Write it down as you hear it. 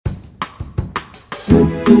Namaste,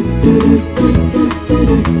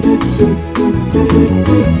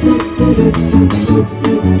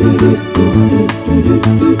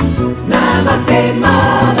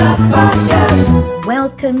 motherfuckers.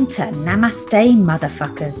 Welcome to Namaste,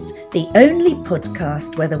 Motherfuckers, the only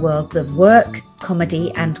podcast where the worlds of work,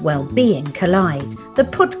 comedy and well-being collide. The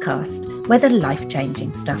podcast where the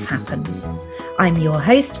life-changing stuff happens. I'm your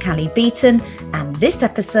host, Callie Beaton, and this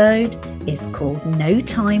episode is called No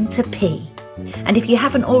Time to Pee. And if you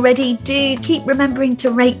haven't already, do keep remembering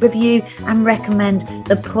to rate, review and recommend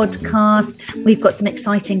the podcast. We've got some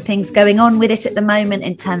exciting things going on with it at the moment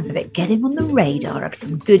in terms of it getting on the radar of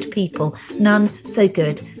some good people, none so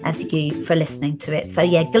good as you for listening to it. So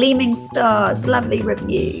yeah, gleaming stars, lovely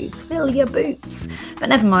reviews, fill your boots. But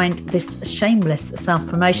never mind this shameless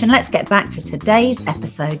self-promotion. Let's get back to today's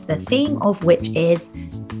episode, the theme of which is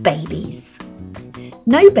babies.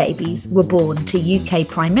 No babies were born to UK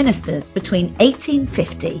Prime Ministers between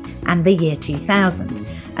 1850 and the year 2000.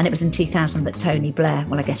 And it was in 2000 that Tony Blair,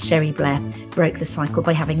 well, I guess Sherry Blair, broke the cycle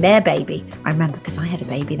by having their baby. I remember because I had a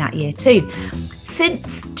baby that year too.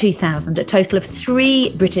 Since 2000, a total of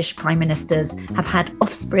 3 British Prime Ministers have had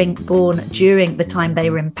offspring born during the time they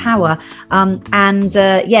were in power.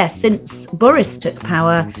 Since Boris took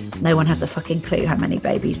power, no one has a fucking clue how many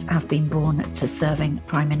babies have been born to serving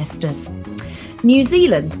Prime Ministers. New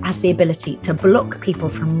Zealand has the ability to block people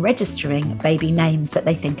from registering baby names that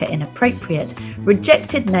they think are inappropriate.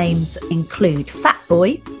 Rejected names include Fat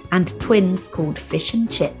Boy and twins called Fish and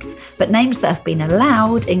Chips, but names that have been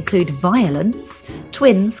allowed include Violence,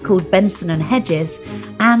 twins called Benson and Hedges,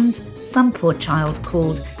 and some poor child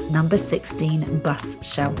called Number 16 Bus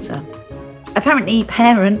Shelter. Apparently,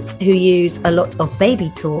 parents who use a lot of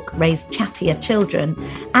baby talk raise chattier children.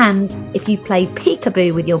 And if you play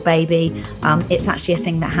peekaboo with your baby, it's actually a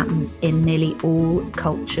thing that happens in nearly all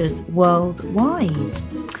cultures worldwide.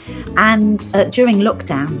 And during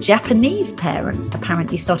lockdown, Japanese parents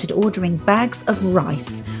apparently started ordering bags of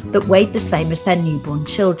rice that weighed the same as their newborn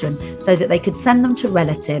children so that they could send them to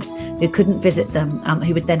relatives who couldn't visit them,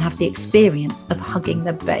 who would then have the experience of hugging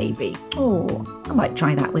the baby. Oh, I might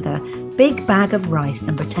try that with a big bag of rice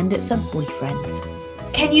and pretend it's a boyfriend.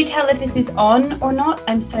 Can you tell if this is on or not?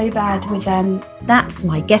 I'm so bad with them. That's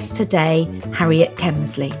my guest today, Harriet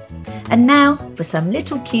Kemsley. And now for some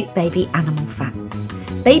little cute baby animal facts.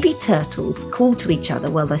 Baby turtles call to each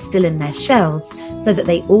other while they're still in their shells so that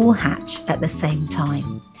they all hatch at the same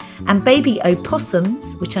time. And baby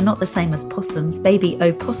opossums, which are not the same as possums, baby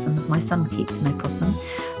opossums, my son keeps an opossum,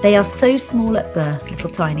 they are so small at birth,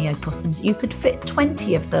 little tiny opossums, you could fit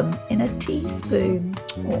 20 of them in a teaspoon.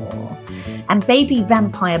 Aww. And baby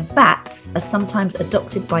vampire bats are sometimes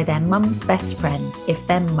adopted by their mum's best friend if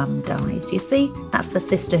their mum dies. You see, that's the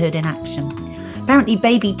sisterhood in action. Apparently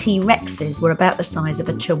baby T-Rexes were about the size of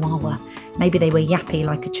a chihuahua. Maybe they were yappy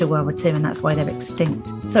like a chihuahua too, and that's why they're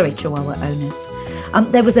extinct. Sorry, chihuahua owners.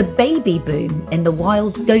 There was a baby boom in the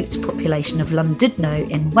wild goat population of Llandudno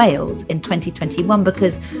in Wales in 2021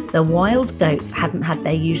 because the wild goats hadn't had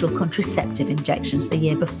their usual contraceptive injections the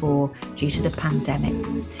year before due to the pandemic.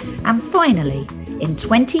 And finally, in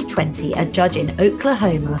 2020, a judge in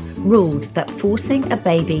Oklahoma ruled that forcing a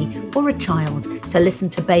baby or a child to listen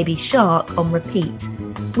to Baby Shark on repeat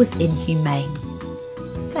was inhumane.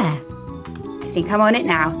 Fair. I think I'm on it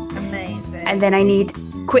now. Amazing. And then I need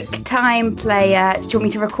QuickTime Player. Do you want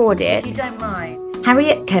me to record it? If you don't mind.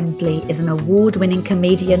 Harriet Kemsley is an award-winning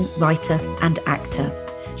comedian, writer and actor.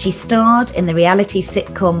 She starred in the reality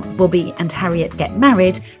sitcom Bobby and Harriet Get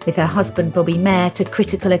Married with her husband Bobby Mayer to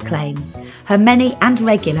critical acclaim. Her many and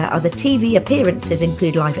regular other TV appearances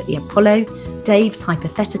include Live at the Apollo, Dave's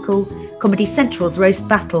Hypothetical, Comedy Central's Roast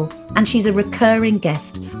Battle, and she's a recurring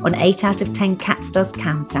guest on 8 out of 10 Cats Does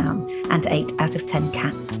Countdown and 8 out of 10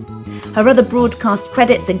 Cats. Her other broadcast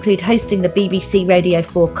credits include hosting the BBC Radio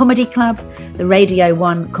 4 Comedy Club, the Radio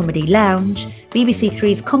 1 Comedy Lounge, BBC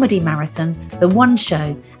 3's Comedy Marathon, The One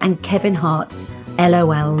Show, and Kevin Hart's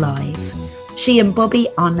LOL Live. She and Bobby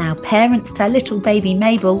are now parents to little baby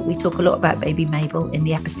Mabel. We talk a lot about baby Mabel in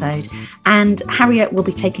the episode. And Harriet will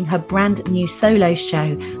be taking her brand new solo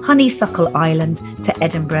show, Honeysuckle Island, to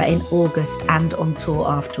Edinburgh in August and on tour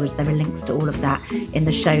afterwards. There are links to all of that in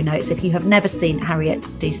the show notes. If you have never seen Harriet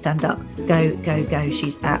do stand up, go, go, go.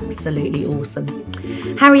 She's absolutely awesome.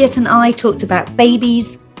 Harriet and I talked about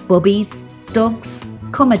babies, bobbies, dogs,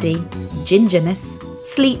 comedy, gingerness,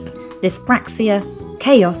 sleep, dyspraxia,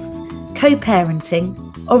 chaos, co-parenting,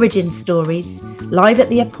 origin stories, Live at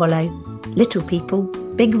the Apollo, little people,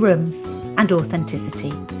 big rooms, and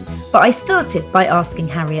authenticity. But I started by asking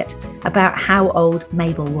Harriet about how old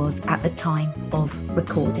Mabel was at the time of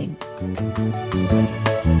recording.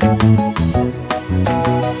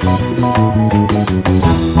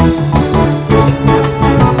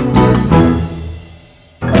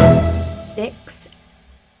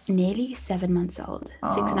 Nearly 7 months old,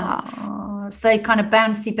 6.5. So kind of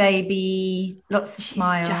bouncy baby, lots of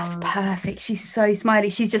smiles. She's just perfect. She's so smiley.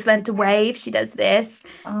 She's just learned to wave. She does this.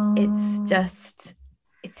 I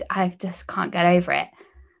just can't get over it.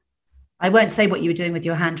 I won't say what you were doing with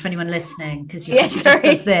your hand for anyone listening, because she just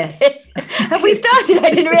does this. Have we started?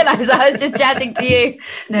 I didn't realise. I was just chatting to you.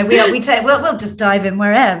 No, we'll just dive in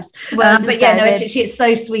wherever. But yeah, no, it's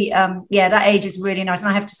so sweet. That age is really nice.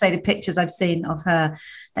 And I have to say, the pictures I've seen of her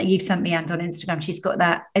that you've sent me and on Instagram, she's got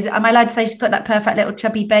that. Am I allowed to say she's got that perfect little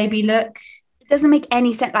chubby baby look? It doesn't make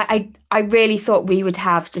any sense. Like I really thought we would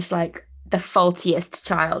have just like the faultiest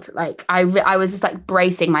child. Like I was just like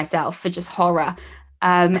bracing myself for just horror.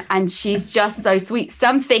 And she's just so sweet.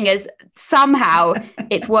 Somehow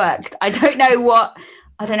it's worked. I don't know what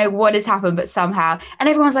has happened, but somehow. And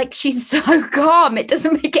everyone's like, she's so calm. It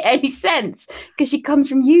doesn't make any sense because she comes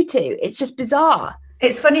from you two. It's just bizarre.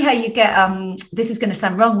 It's funny how you get, this is going to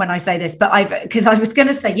sound wrong when I say this, but because I was going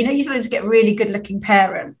to say, you sort of get really good looking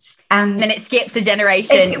parents. And then it skips a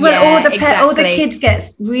generation. All the kid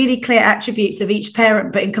gets really clear attributes of each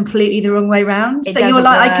parent, but in completely the wrong way around. So you're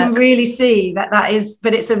like, work. I can really see that is,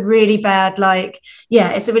 but it's a really bad,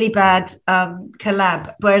 it's a really bad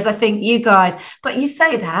collab. Whereas I think you guys, but you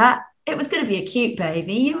say that, it was going to be a cute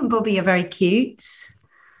baby. You and Bobby are very cute.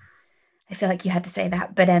 I feel like you had to say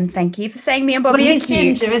that, but thank you for saying me and Bobby. Well, he's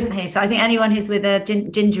ginger, isn't he? So I think anyone who's with a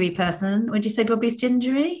gingery person, would you say Bobby's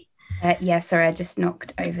gingery? Sorry, I just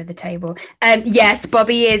knocked over the table. Yes,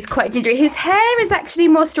 Bobby is quite gingery. His hair is actually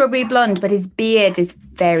more strawberry blonde, but his beard is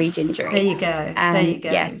very gingery. There you go.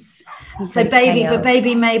 Yes. So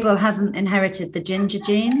baby Mabel hasn't inherited the ginger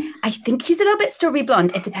gene. I think she's a little bit strawberry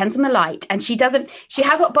blonde. It depends on the light. And she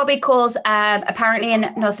has what Bobby calls, apparently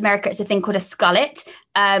in North America, it's a thing called a skullet.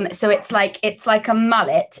 So it's like a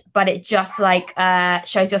mullet, but it just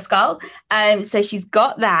shows your skull. So she's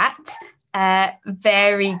got that.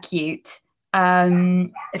 Very cute.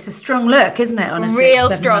 It's a strong look, isn't it? Honestly,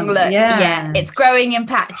 real strong look. Yeah, it's growing in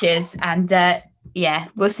patches, and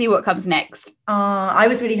we'll see what comes next. I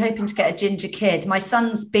was really hoping to get a ginger kid. My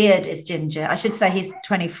son's beard is ginger. I should say he's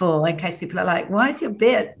 24, in case people are like, why is your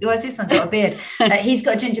son got a beard? He's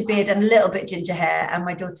got a ginger beard and a little bit ginger hair, and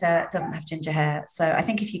my daughter doesn't have ginger hair. So I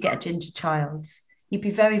think if you get a ginger child, you'd be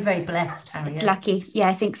very, very blessed, Harriet. It's lucky. Yeah,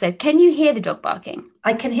 I think so. Can you hear the dog barking?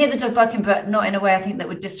 I can hear the dog barking, but not in a way I think that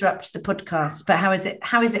would disrupt the podcast. But how is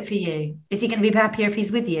it for you? Is he going to be happier if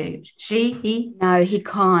he's with you? He? No, he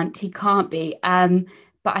can't. He can't be.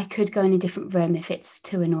 But I could go in a different room if it's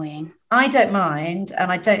too annoying. I don't mind,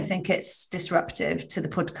 and I don't think it's disruptive to the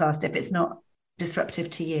podcast if it's not disruptive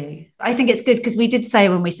to you. I think it's good because we did say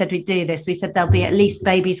when we said we'd do this, we said there'll be at least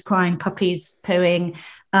babies crying, puppies pooing,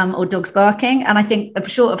 or dogs barking. And I think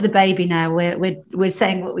short of the baby now, we're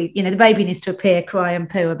saying what the baby needs to appear, cry and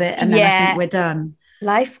poo a bit, and then I think we're done.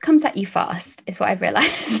 Life comes at you fast is what I've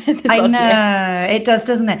realized. I know it does,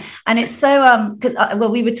 doesn't it? And it's so because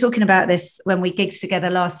we were talking about this when we gigged together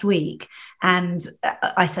last week, and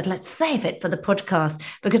I said let's save it for the podcast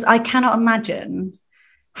because I cannot imagine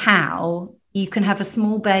how you can have a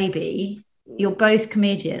small baby, you're both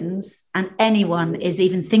comedians, and anyone is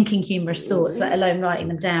even thinking humorous thoughts, let alone writing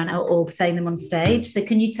them down or saying them on stage. So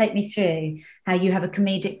can you take me through how you have a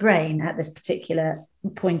comedic brain at this particular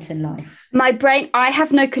point in life? My brain, I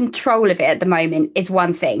have no control of it at the moment, is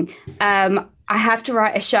one thing. I have to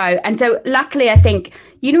write a show. And so luckily, I think,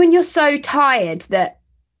 when you're so tired that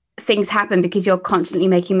things happen because you're constantly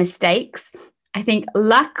making mistakes, I think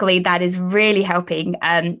luckily that is really helping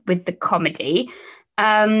with the comedy.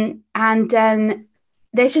 And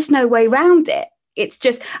there's just no way around it. It's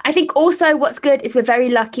just, I think also what's good is we're very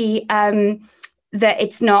lucky that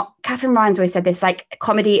it's not, Catherine Ryan's always said this, like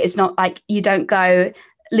comedy is not like you don't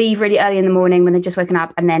leave really early in the morning when they've just woken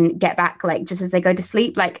up and then get back like just as they go to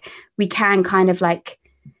sleep. Like we can kind of like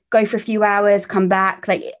go for a few hours, come back,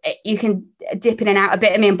 like you can dip in and out a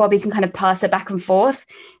bit. Me and Bobby can kind of pass it back and forth.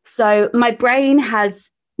 So my brain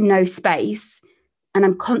has no space and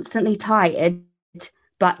I'm constantly tired,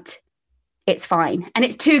 but it's fine. And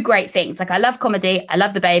it's two great things. Like I love comedy, I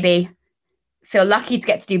love the baby, feel lucky to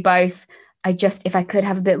get to do both. If I could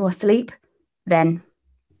have a bit more sleep, then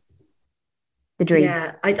the dream.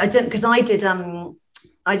 Yeah, I don't, because I did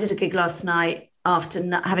a gig last night after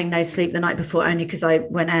having no sleep the night before, only because I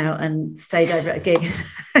went out and stayed over at a gig and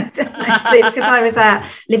had no sleep because I was out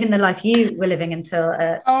living the life you were living until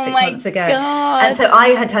 6 months ago. God. And so I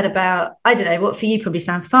had about, I don't know, what for you probably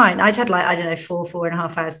sounds fine. I'd had like, I don't know,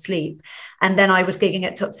 4.5 hours sleep. And then I was gigging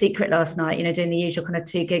at Top Secret last night, you know, doing the usual kind of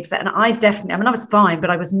 2 gigs there. And I definitely, I mean, I was fine, but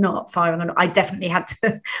I was not firing on. I definitely had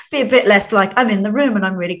to be a bit less like, I'm in the room and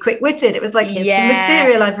I'm really quick-witted. It was like, here's some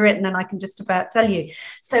material I've written and I can just about tell you.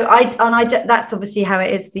 So that's obviously how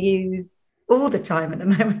it is for you all the time at the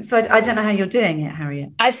moment. So I don't know how you're doing it, Harriet.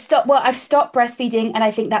 I've stopped breastfeeding, and I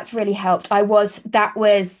think that's really helped.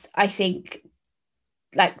 I think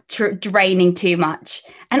like draining too much,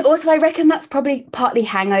 and also I reckon that's probably partly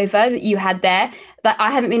hangover that you had there, that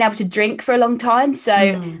I haven't been able to drink for a long time.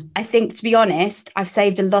 So I think, to be honest, I've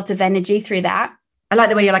saved a lot of energy through that. I like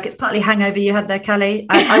the way you're like, it's partly hangover you had there, Callie.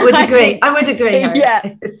 I would agree. I would agree.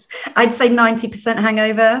 Yeah. I'd say 90%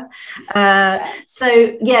 hangover. So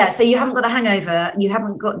you haven't got the hangover. You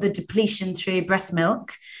haven't got the depletion through breast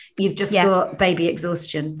milk. You've just got baby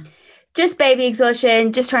exhaustion. Just baby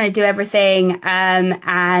exhaustion, just trying to do everything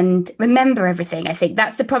and remember everything. I think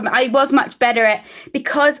that's the problem. I was much better at,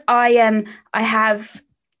 because I have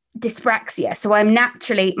dyspraxia. So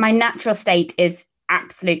my natural state is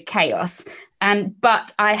absolute chaos.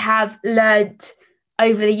 But I have learned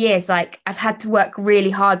over the years, like I've had to work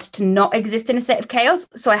really hard to not exist in a state of chaos.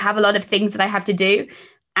 So I have a lot of things that I have to do.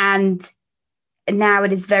 And now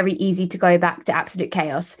it is very easy to go back to absolute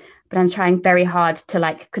chaos. But I'm trying very hard to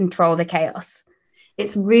like control the chaos.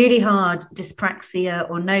 It's really hard, dyspraxia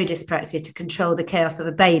or no dyspraxia, to control the chaos of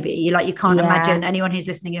a baby. You can't imagine anyone who's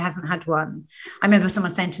listening who hasn't had one. I remember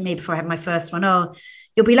someone saying to me before I had my first one, oh,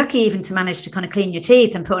 you'll be lucky even to manage to kind of clean your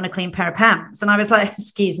teeth and put on a clean pair of pants. And I was like,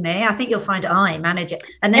 excuse me, I think you'll find I manage it.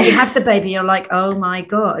 And then you have the baby, you're like, oh my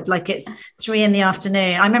God, like it's 3 p.m.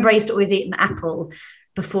 I remember I used to always eat an apple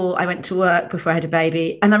before I went to work, before I had a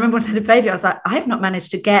baby. And I remember once I had a baby, I was like, I've not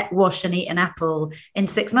managed to wash and eat an apple in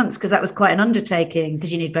 6 months, because that was quite an undertaking,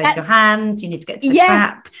 because you need both your hands, you need to get to the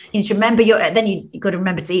tap, you need to remember then you got to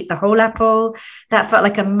remember to eat the whole apple. That felt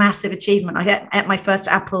like a massive achievement. I ate my first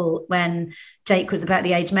apple when Jake was about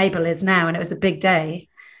the age Mabel is now, and it was a big day.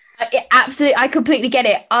 Absolutely, I completely get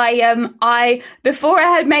it. I before I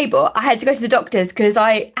had Mabel, I had to go to the doctors because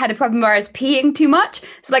I had a problem where I was peeing too much.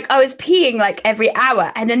 So like I was peeing like every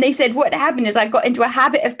hour, and then they said what happened is I got into a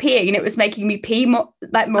habit of peeing, and it was making me pee more.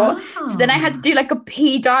 So then I had to do like a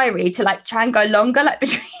pee diary to like try and go longer, like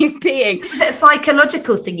between peeing. So is it a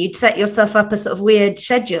psychological thing? You'd set yourself up a sort of weird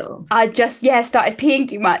schedule. I just started peeing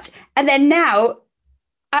too much, and then now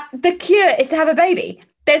the cure is to have a baby.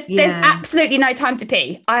 There's absolutely no time to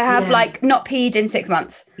pee. I have like not peed in 6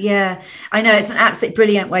 months. Yeah, I know. It's an absolutely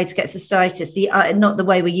brilliant way to get cystitis. Not the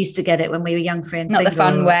way we used to get it when we were young, free and single. Not the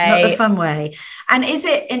fun way. Not the fun way. And is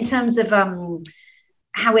it in terms of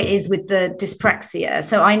how it is with the dyspraxia?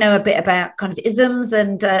 So I know a bit about kind of isms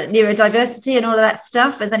and neurodiversity and all of that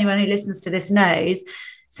stuff, as anyone who listens to this knows.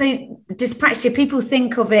 So dyspraxia, people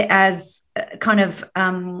think of it as kind of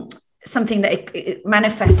something that it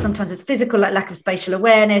manifests sometimes as physical, like lack of spatial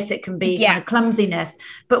awareness. It can be kind of clumsiness.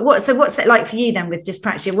 But what's it like for you then with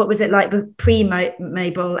dyspraxia? What was it like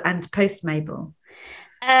pre-Mabel and post-Mabel?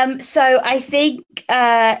 So I think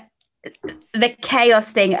the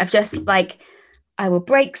chaos thing of just like, I will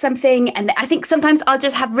break something, and I think sometimes I'll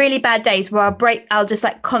just have really bad days where I'll just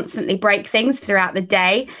like constantly break things throughout the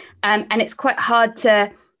day, and it's quite hard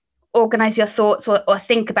to organize your thoughts or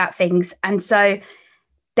think about things. And so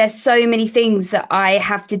there's so many things that I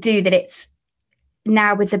have to do that it's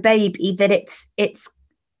now with the baby that it's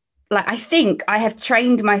like, I think I have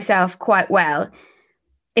trained myself quite well.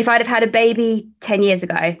 If I'd have had a baby 10 years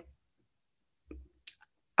ago,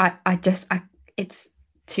 it's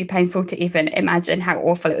too painful to even imagine how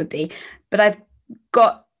awful it would be. But I've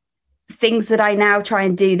got things that I now try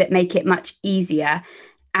and do that make it much easier.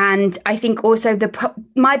 And I think also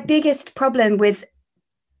my biggest problem with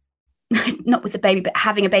not with the baby, but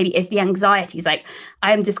having a baby is the anxieties. Like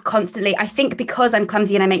I am just constantly, I think because I'm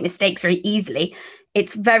clumsy and I make mistakes very easily,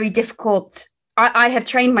 it's very difficult. I have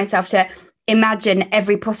trained myself to imagine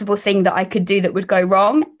every possible thing that I could do that would go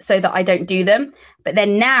wrong so that I don't do them. But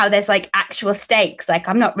then now there's like actual stakes. Like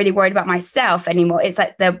I'm not really worried about myself anymore. It's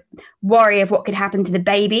like the worry of what could happen to the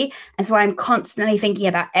baby. And so I'm constantly thinking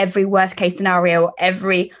about every worst case scenario,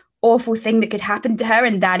 every awful thing that could happen to her.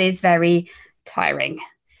 And that is very tiring.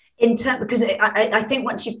 Because I think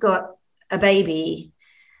once you've got a baby,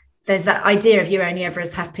 there's that idea of you're only ever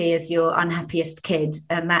as happy as your unhappiest kid.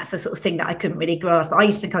 And that's a sort of thing that I couldn't really grasp. I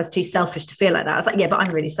used to think I was too selfish to feel like that. I was like, yeah, but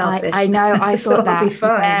I'm really selfish. I know. I so thought that. I'll be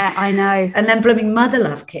fine. Yeah, I know. And then blooming mother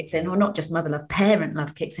love kicks in, or not just mother love, parent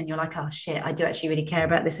love kicks in. You're like, oh shit, I do actually really care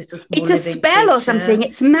about this little small It's a spell creature. or something.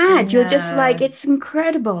 It's mad. You're just like, it's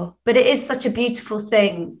incredible. But it is such a beautiful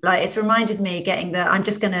thing. Like, it's reminded me I'm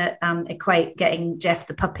just going to equate getting Jeff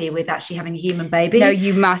the puppy with actually having a human baby. No,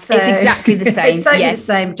 you must. So, it's exactly the same. It's totally the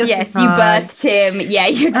same. Just as you birthed him. Yeah,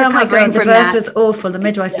 you're recovering my God, from the birth that. was awful. The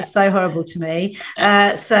midwives were so horrible to me.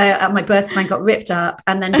 So my birth plan got ripped up,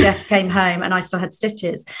 and then Jeff came home, and I still had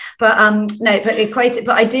stitches. But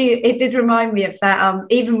it did remind me of that.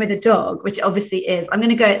 Even with a dog, which obviously is, I'm going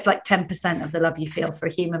to go. It's like 10% of the love you feel for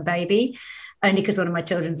a human baby. Only because one of my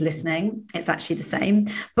children's listening, it's actually the same.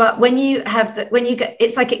 But when you get,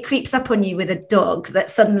 it's like it creeps up on you with a dog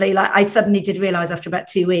that suddenly, like I suddenly did realize after about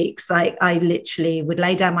 2 weeks, like I literally would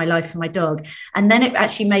lay down my life for my dog. And then it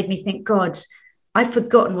actually made me think, God, I've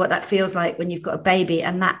forgotten what that feels like when you've got a baby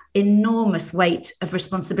and that enormous weight of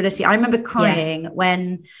responsibility. I remember crying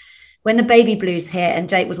when the baby blues hit and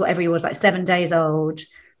Jake was whatever he was, like 7 days old.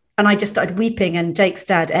 And I just started weeping, and Jake's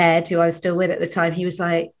dad, Ed, who I was still with at the time, he was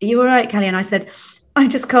like, "Are you all right, Kelly?" And I said, "I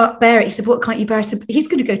just can't bear it." He said, "What can't you bear?" I said, "He's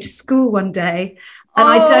going to go to school one day." And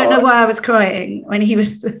I don't know why I was crying when he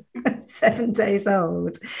was 7 days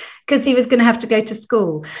old, because he was going to have to go to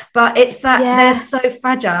school. But it's that they're so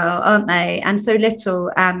fragile, aren't they? And so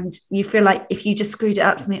little. And you feel like if you just screwed it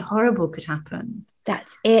up, something horrible could happen.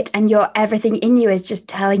 That's it. And everything in you is just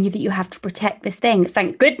telling you that you have to protect this thing.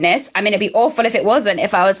 Thank goodness. I mean, it'd be awful if it wasn't,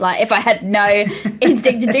 if I had no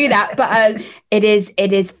instinct to do that. But it is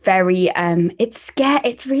very,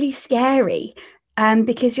 it's really scary.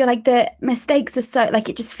 Because you're like, the mistakes are so, like,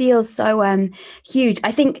 it just feels so huge.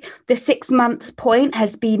 I think the 6 month point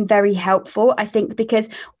has been very helpful. I think because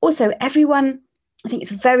also I think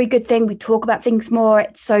it's a very good thing. We talk about things more.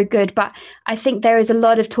 It's so good. But I think there is a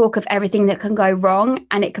lot of talk of everything that can go wrong,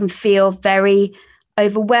 and it can feel very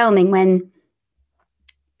overwhelming when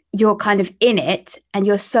you're kind of in it and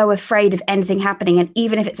you're so afraid of anything happening. And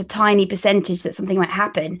even if it's a tiny percentage that something might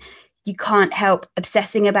happen, you can't help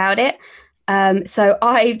obsessing about it. So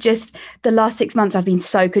the last 6 months, I've been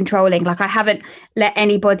so controlling. Like, I haven't let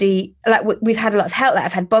anybody, like, we've had a lot of help. Like,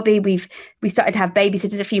 I've had Bobby, we started to have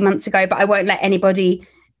babysitters a few months ago, but I won't let anybody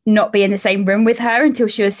not be in the same room with her until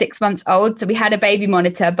she was 6 months old. So we had a baby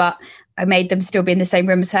monitor, but I made them still be in the same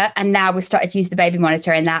room as her. And now we've started to use the baby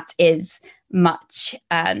monitor, and that is much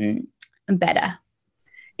better.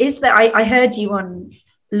 Is there, I heard you on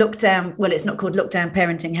lockdown, well, it's not called Lockdown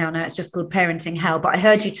Parenting Hell now, it's just called Parenting Hell, but I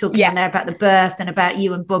heard you talking in there about the birth and about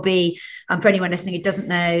you and Bobby. For anyone listening who doesn't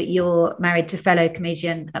know, you're married to fellow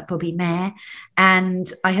comedian Bobby Mayer, and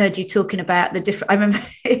I heard you talking about the different, I remember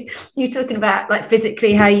you talking about, like,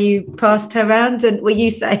 physically how you passed her around, and what you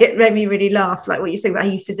say, it made me really laugh, like what you say about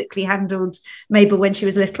how you physically handled Mabel when she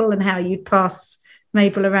was little and how you'd pass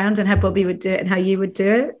Mabel around, and how Bobby would do it and how you would do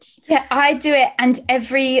it. Yeah, I do it, and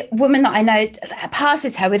every woman that I know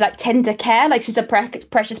passes her with, like, tender care, like she's a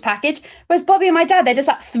precious package. Whereas Bobby and my dad, they're just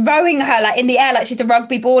like throwing her, like, in the air like she's a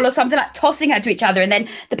rugby ball or something, like tossing her to each other, and then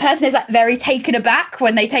the person is, like, very taken aback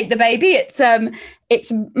when they take the baby.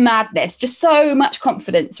 It's madness, just so much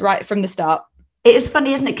confidence right from the start. It is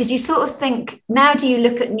funny, isn't it? Because you sort of think, now do you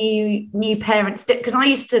look at new parents? Because I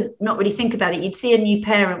used to not really think about it. You'd see a new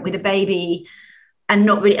parent with a baby and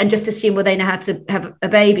not really, and just assume, well, they know how to have a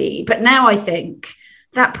baby. But now I think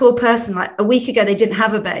that poor person, like, a week ago, they didn't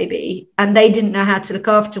have a baby and they didn't know how to look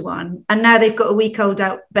after one. And now they've got a week-old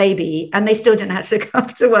out baby and they still don't know how to look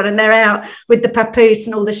after one. And they're out with the papoose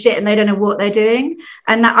and all the shit and they don't know what they're doing.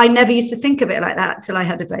 And that, I never used to think of it like that till I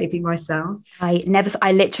had a baby myself. I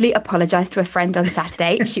literally apologized to a friend on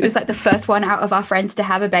Saturday. She was like the first one out of our friends to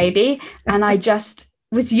have a baby. And I just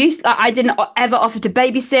was used, I didn't ever offer to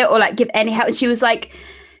babysit or, like, give any help. And she was, like,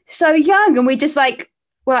 so young, and we just, like,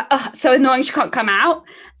 were so annoying she can't come out,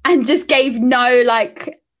 and just gave no,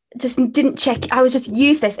 like, just didn't check. I was just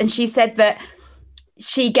useless. And she said that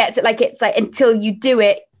she gets it, like, it's like, until you do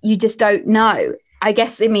it, you just don't know. I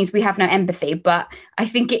guess it means we have no empathy, but I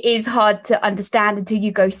think it is hard to understand until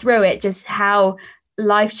you go through it, just how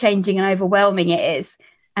life-changing and overwhelming it is.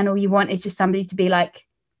 And all you want is just somebody to be like,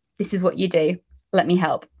 this is what you do. Let me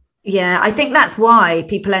help. Yeah, I think that's why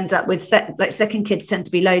people end up with second kids tend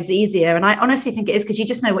to be loads easier. And I honestly think it is because you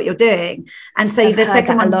just know what you're doing. And so the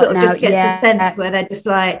second one sort of just gets a sense where they're just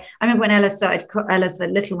like, I remember when Ella's the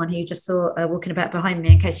little one who you just saw walking about behind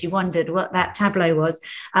me, in case you wondered what that tableau was.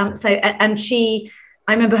 And she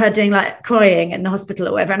I remember her doing like crying in the hospital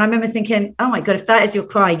or whatever. And I remember thinking, oh my God, if that is your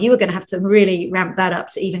cry, you were going to have to really ramp that up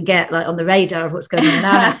to even get like on the radar of what's going on in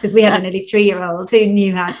our house. Because we had a nearly 3-year-old who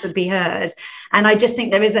knew how to be heard. And I just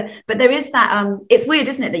think there is that, it's weird,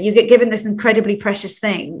 isn't it? That you get given this incredibly precious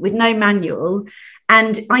thing with no manual.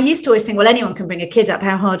 And I used to always think, well, anyone can bring a kid up.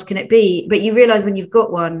 How hard can it be? But you realize when you've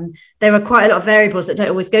got one, there are quite a lot of variables that don't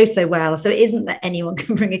always go so well. So it isn't that anyone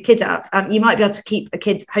can bring a kid up. You might be able to keep a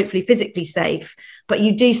kid hopefully physically safe, but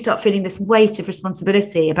you do start feeling this weight of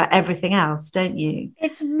responsibility about everything else, don't you?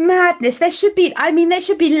 It's madness. There should be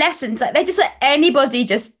lessons. Like they just let anybody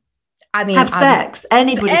just, have sex.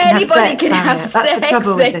 Anybody can have sex. That's the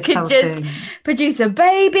trouble with this whole thing. Produce a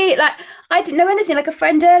baby. Like I didn't know anything. Like a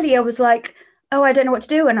friend earlier was like, oh, I don't know what to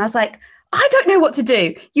do. And I was like, I don't know what to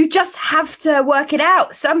do. You just have to work it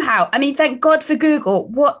out somehow. I mean, thank God for Google.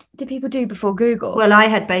 What did people do before Google? Well, I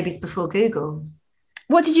had babies before Google.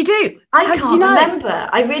 What did you do? I can't remember.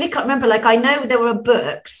 I really can't remember. Like, I know there were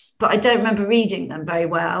books, but I don't remember reading them very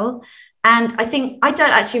well. And I think I don't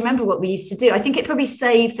actually remember what we used to do. I think it probably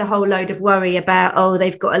saved a whole load of worry about, oh,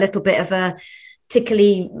 they've got a little bit of a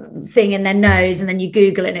tickly thing in their nose, and then you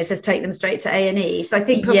Google it and it says take them straight to A&E. So I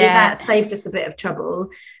think probably that saved us a bit of trouble.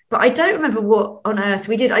 But I don't remember what on earth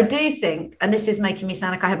we did. I do think, and this is making me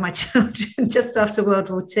sound like I had my children just after World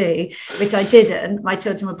War II, which I didn't. My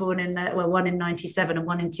children were born in one in 97 and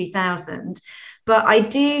one in 2000. But I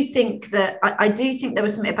do think that there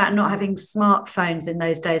was something about not having smartphones in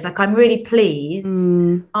those days. Like, I'm really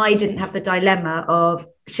pleased I didn't have the dilemma of,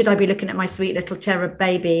 should I be looking at my sweet little cherub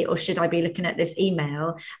baby or should I be looking at this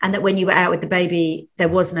email? And that when you were out with the baby, there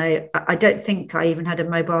was no, I don't think I even had a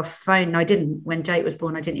mobile phone. No, I didn't. When Jake was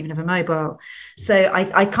born, I didn't even have a mobile. So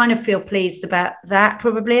I kind of feel pleased about that,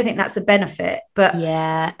 probably. I think that's a benefit. But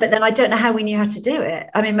then I don't know how we knew how to do it.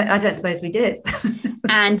 I mean, I don't suppose we did.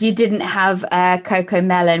 And you didn't have Coco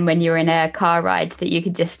Melon when you were in a car ride that you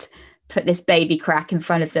could just put this baby crack in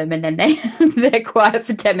front of them and then they're quiet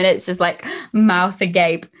for 10 minutes, just like mouth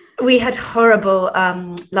agape. We had horrible,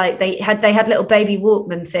 like they had little baby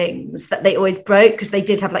Walkman things that they always broke because they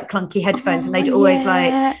did have like clunky headphones, and they'd always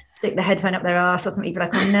like stick the headphone up their arse or something. You'd be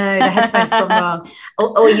like, oh no, the headphone's gone wrong.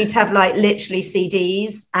 Or you'd have like literally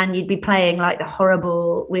CDs and you'd be playing like the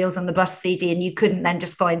horrible Wheels on the Bus CD, and you couldn't then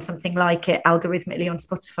just find something like it algorithmically on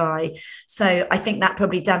Spotify. So I think that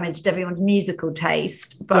probably damaged everyone's musical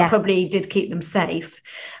taste, but probably did keep them safe.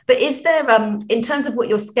 But is there, in terms of what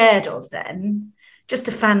you're scared of then, just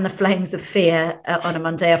to fan the flames of fear on a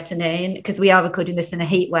Monday afternoon, because we are recording this in a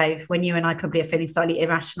heat wave when you and I probably are feeling slightly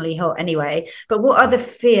irrationally hot anyway. But what are the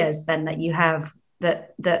fears then that you have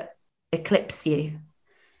that eclipse you?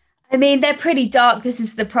 I mean, they're pretty dark. This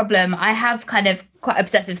is the problem. I have kind of quite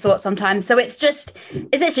obsessive thoughts sometimes. So it's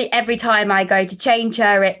literally every time I go to change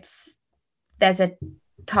her, there's a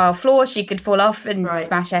tile floor, she could fall off and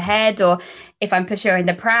smash her head. Or if I'm pushing her in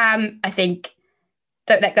the pram, I think,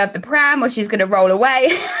 don't let go of the pram or she's going to roll away.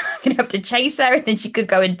 I'm going to have to chase her and then she could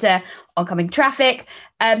go into oncoming traffic.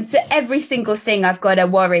 So every single thing I've got to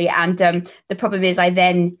worry. And the problem is I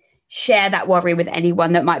then share that worry with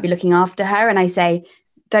anyone that might be looking after her. And I say,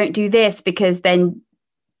 don't do this because then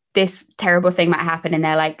this terrible thing might happen. And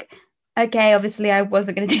they're like, okay, obviously I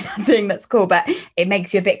wasn't going to do that thing. That's cool. But it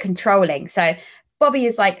makes you a bit controlling. So Bobby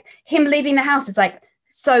is like, him leaving the house is like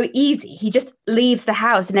so easy. He just leaves the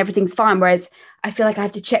house and everything's fine. Whereas I feel like I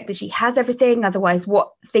have to check that she has everything. Otherwise,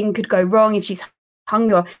 what thing could go wrong if she's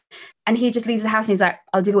hungry? And he just leaves the house and he's like,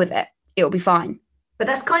 I'll deal with it. It'll be fine. But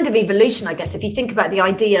that's kind of evolution, I guess. If you think about the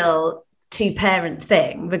ideal two-parent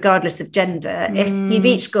thing, regardless of gender, if you've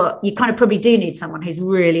each got, you kind of probably do need someone who's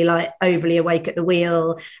really like overly awake at the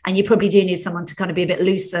wheel, and you probably do need someone to kind of be a bit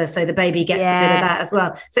looser so the baby gets a bit of that as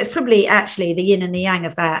well. So it's probably actually the yin and the yang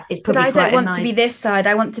of that is probably quite a nice... But I don't want to be this side.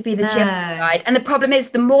 I want to be the chill side. And the problem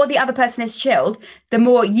is the more the other person is chilled, the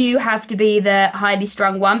more you have to be the highly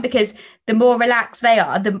strung one, because the more relaxed they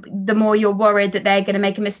are, the more you're worried that they're going to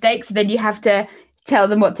make a mistake. So then you have to tell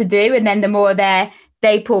them what to do, and then the more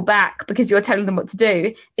they pull back because you're telling them what to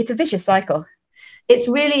do. It's a vicious cycle. It's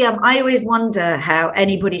really, I always wonder how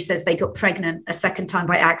anybody says they got pregnant a second time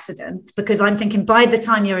by accident, because I'm thinking by the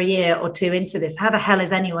time you're a year or two into this, how the hell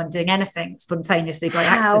is anyone doing anything spontaneously by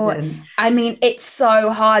accident? I mean, it's so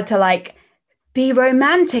hard to like be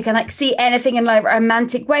romantic and like see anything in like a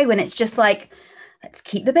romantic way when it's just like, let's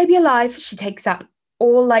keep the baby alive. She takes up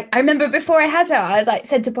all like, I remember before I had her, I was like,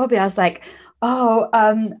 said to Bobby, I was like,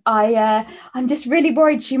 I'm just really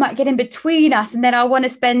worried she might get in between us and then I want to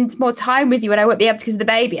spend more time with you and I won't be able to because of the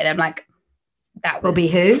baby. And I'm like, Bobby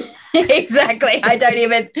who? Exactly. I don't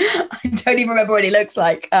even remember what he looks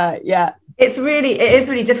like. Yeah. It is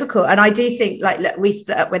really difficult. And I do think, like, look, we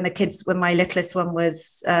split up when my littlest one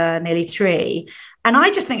was nearly 3. And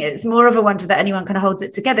I just think it's more of a wonder that anyone kind of holds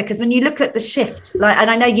it together. Because when you look at the shift, like, and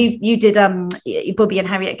I know you did Bobby and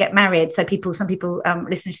Harriet Get Married. So some people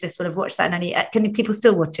listening to this will have watched that. And can people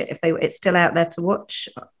still watch it if it's still out there to watch?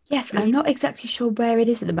 Yes, I'm not exactly sure where it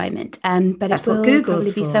is at the moment, but that's it will what Google's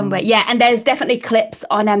probably be for. somewhere. Yeah, and there's definitely clips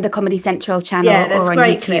on the Comedy Central channel there's or on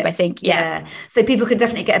great YouTube, clips. I think. Yeah. So people can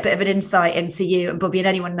definitely get a bit of an insight into you and Bobby, and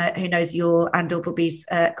anyone who knows your and or Bobby's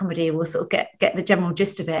comedy will sort of get the general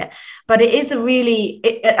gist of it. But it is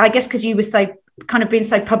I guess because you were so kind of being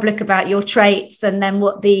so public about your traits, and then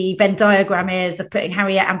what the Venn diagram is of putting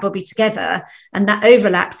Harriet and Bobby together, and that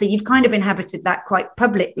overlap. So you've kind of inhabited that quite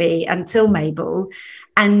publicly until Mabel.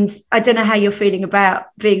 And I don't know how you're feeling about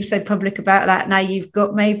being so public about that now you've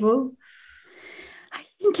got Mabel. I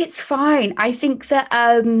think it's fine. I think that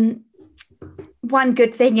one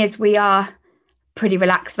good thing is we are pretty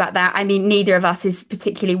relaxed about that. I mean, neither of us is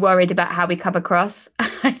particularly worried about how we come across.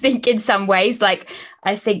 I think in some ways, like,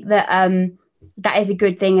 I think that that is a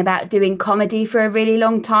good thing about doing comedy for a really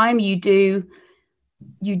long time. You do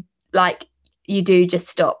just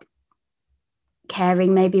stop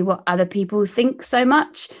caring maybe what other people think so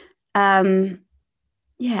much. Yeah.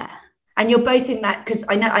 And you're both in that, because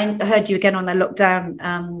I heard you again on the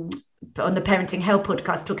lockdown on the Parenting Hell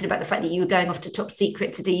podcast talking about the fact that you were going off to Top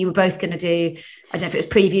Secret you were both going to do, I don't know if it was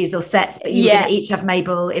previews or sets, but you were going to each have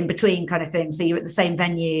Mabel in between kind of thing. So you were at the same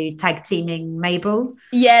venue tag teaming Mabel.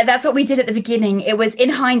 Yeah, that's what we did at the beginning. It was, in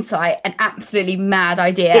hindsight, an absolutely mad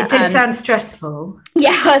idea. It did sound stressful.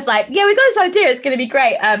 Yeah, I was like, yeah, we got this idea. It's going to be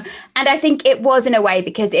great. And I think it was, in a way,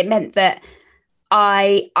 because it meant that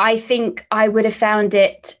I think I would have found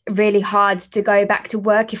it really hard to go back to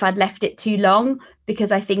work if I'd left it too long,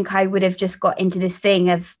 because I think I would have just got into this thing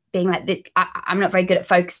of being like, I'm not very good at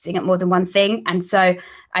focusing at more than one thing. And so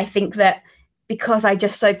I think that because I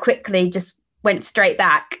just so quickly just went straight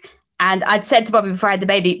back, and I'd said to Bobby before I had the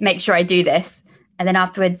baby, make sure I do this. And then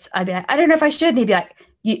afterwards I'd be like, I don't know if I should. And he'd be like,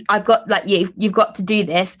 you've got to do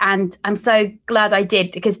this. And I'm so glad I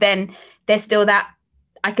did, because then there's still that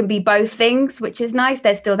I can be both things, which is nice.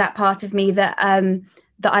 There's still that part of me that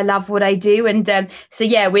I love what I do. And so,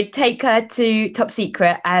 yeah, we'd take her to Top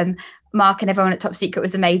Secret. Mark and everyone at Top Secret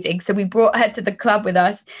was amazing. So we brought her to the club with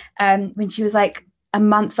us when she was like a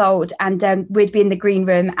month old, and we'd be in the green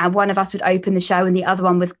room, and one of us would open the show and the other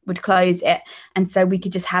one would close it. And so we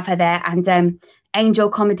could just have her there. And Angel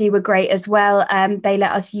Comedy were great as well. They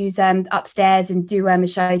let us use upstairs and do a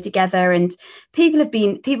show together, and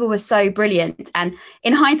people were so brilliant. And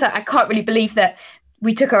in hindsight, I can't really believe that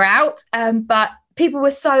we took her out, but people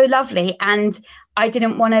were so lovely, and I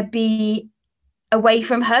didn't want to be away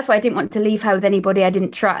from her, so I didn't want to leave her with anybody I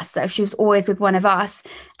didn't trust. So if she was always with one of us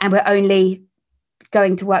and we're only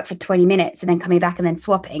going to work for 20 minutes and then coming back and then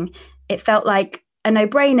swapping, it felt like a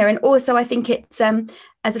no-brainer. And also I think it's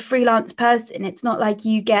as a freelance person, it's not like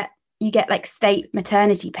you get like state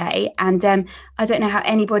maternity pay, and I don't know how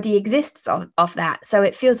anybody exists off that. So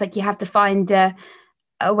it feels like you have to find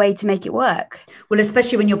a way to make it work. Well,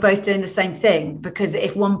 especially when you're both doing the same thing, because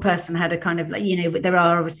if one person had a kind of like, there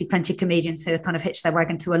are obviously plenty of comedians who kind of hitch their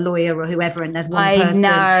wagon to a lawyer or whoever, and there's one person. I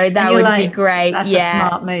know, that would be great. That's a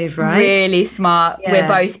smart move, right? Really smart. Yeah. We're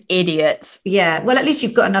both idiots. Yeah. Well, at least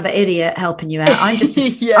you've got another idiot helping you out. I'm just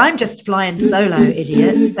I'm just flying solo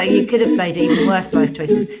idiot. So you could have made even worse life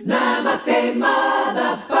choices. Namaste,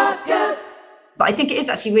 motherfuckers. But I think it is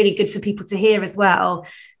actually really good for people to hear as well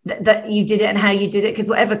that you did it and how you did it, because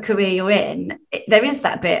whatever career you're in, there is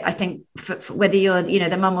that bit, I think, for whether you're,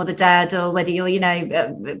 the mum or the dad, or whether you're,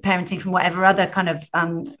 parenting from whatever other kind of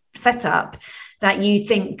setup, that you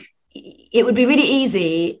think it would be really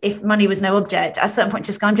easy if money was no object. At a certain point,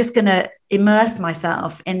 I'm just going to immerse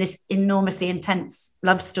myself in this enormously intense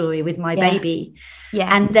love story with my baby. Yeah.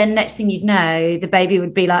 And then next thing you'd know, the baby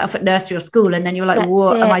would be like off at nursery or school. And then you're like,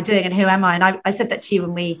 what am I doing? And who am I? And I said that to you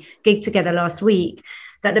when we gigged together last week,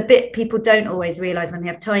 that the bit people don't always realize when they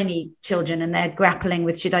have tiny children and they're grappling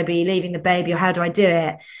with, should I be leaving the baby or how do I do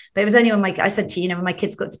it? But it was only when I said to you, when my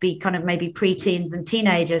kids got to be kind of maybe pre-teens and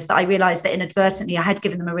teenagers, that I realized that inadvertently I had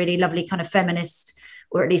given them a really lovely kind of feminist,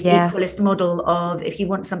 or at least equalist model of, if you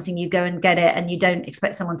want something, you go and get it, and you don't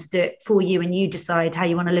expect someone to do it for you, and you decide how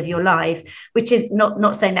you want to live your life, which is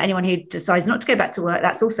not saying that anyone who decides not to go back to work,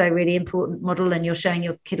 that's also a really important model, and you're showing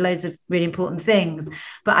your kid loads of really important things.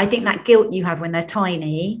 But I think that guilt you have when they're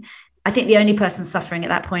tiny I think the only person suffering at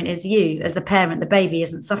that point is you as the parent. The baby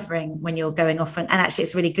isn't suffering when you're going off, and actually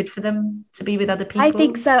it's really good for them to be with other people. I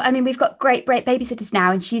think so. I mean, we've got great babysitters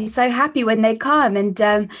now, and she's so happy when they come. And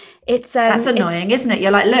it's that's annoying, isn't it? You're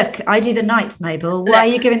like, look, I do the nights, Mabel. Why are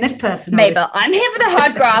you giving this person? Mabel, I'm here for the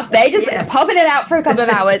hard graft. They just popping it out for a couple of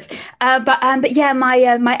hours. But yeah,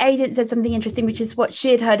 my agent said something interesting, which is what she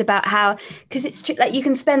had heard about how, because it's true, like you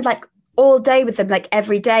can spend like all day with them, like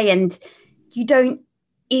every day, and you don't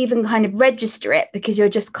even kind of register it because you're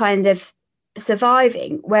just kind of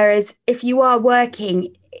surviving. Whereas if you are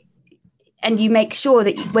working and you make sure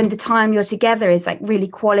that when the time you're together is like really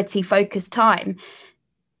quality focused time,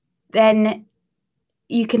 then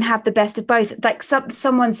you can have the best of both. Like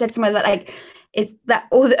someone said somewhere that like it's that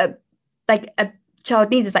all that like a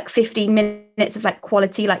child needs is like 15 minutes of like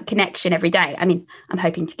quality like connection every day. I mean, I'm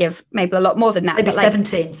hoping to give maybe a lot more than that. Maybe like,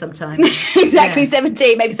 17 sometimes. Exactly,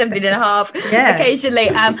 17, maybe 17 and a half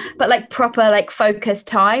occasionally. But like proper like focused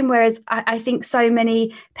time. Whereas I think so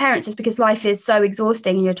many parents, just because life is so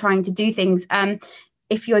exhausting and you're trying to do things,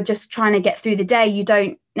 if you're just trying to get through the day, you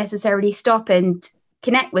don't necessarily stop and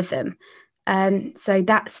connect with them. So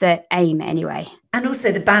that's the aim anyway. And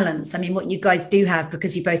also the balance. I mean, what you guys do have,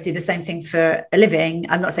 because you both do the same thing for a living,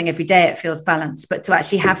 I'm not saying every day it feels balanced, but to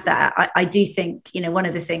actually have that, I do think, one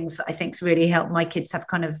of the things that I think's really helped my kids have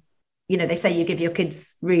kind of, they say you give your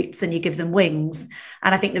kids roots and you give them wings.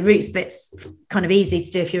 And I think the roots bit's kind of easy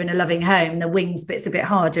to do if you're in a loving home. The wings bit's a bit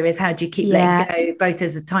harder, is how do you keep letting go, both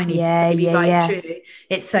as a tiny baby right through.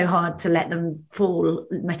 It's so hard to let them fall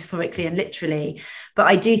metaphorically and literally. But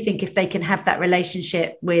I do think if they can have that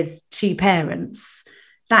relationship with two parents,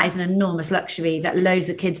 that is an enormous luxury that loads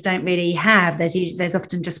of kids don't really have. There's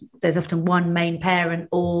often one main parent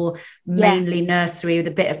or mainly nursery with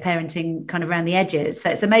a bit of parenting kind of around the edges. So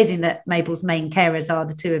it's amazing that Mabel's main carers are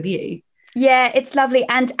the two of you. Yeah, it's lovely.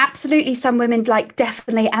 And absolutely some women like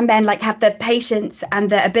definitely, and then like have the patience and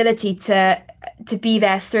the ability to be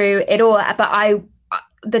there through it all. But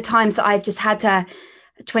the times that I've just had to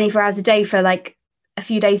 24 hours a day for like a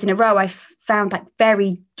few days in a row, I've found like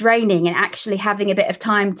very draining, and actually having a bit of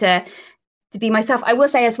time to be myself. I will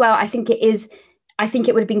say as well, I think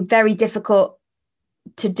it would have been very difficult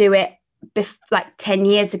to do it like 10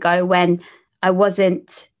 years ago when I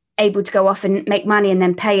wasn't able to go off and make money and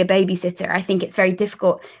then pay a babysitter. I think it's very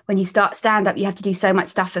difficult when you start stand up. You have to do so much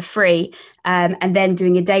stuff for free, and then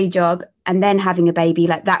doing a day job and then having a baby.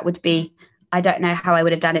 Like that would be, I don't know how I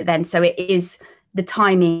would have done it then. So the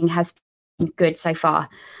timing has been good so far.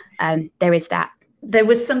 There is that. There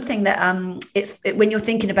was something that when you're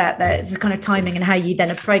thinking about that, it's the kind of timing and how you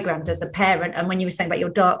then are programmed as a parent. And when you were saying about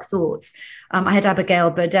your dark thoughts, I had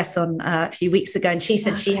Abigail Burdess on a few weeks ago, and she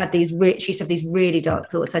said she used to have these really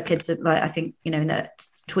dark thoughts. Her kids are like, I think, in the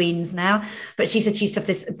tweens now, but she said she used to have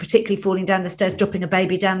this, particularly falling down the stairs, dropping a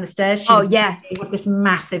baby down the stairs. She with this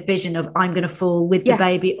massive vision of, I'm going to fall with the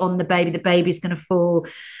baby on the baby's going to fall.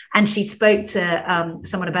 And she spoke to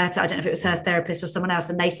someone about it. I don't know if it was her therapist or someone else,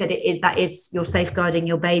 and they said that is you're safeguarding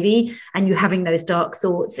your baby, and you having those dark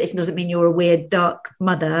thoughts. It doesn't mean you're a weird dark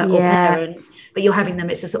mother or parent, but you're having them.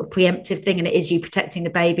 It's a sort of preemptive thing, and it is you protecting the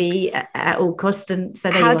baby at all costs. And so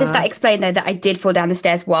how does that explain though that I did fall down the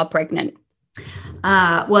stairs while pregnant?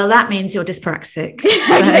 Well, that means you're dyspraxic.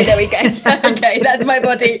 Okay, there we go. Okay, that's my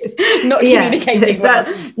body not communicating well.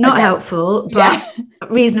 That's not helpful, but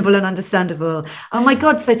reasonable and understandable. Oh my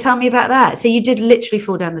God, so tell me about that. So you did literally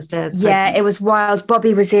fall down the stairs? Yeah, it was wild.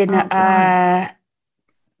 Bobby was in where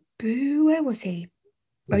was he?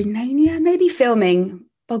 Romania, maybe, filming,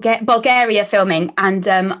 Bulgaria filming, and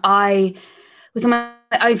I was on my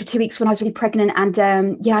own for 2 weeks when I was really pregnant, and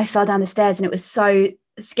I fell down the stairs, and it was so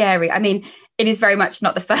scary. I mean, it is very much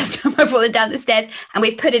not the first time I've fallen down the stairs, and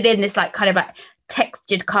we've put it in this like kind of like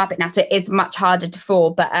textured carpet now, so it is much harder to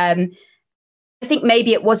fall. But I think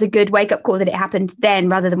maybe it was a good wake-up call that it happened then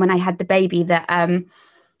rather than when I had the baby. That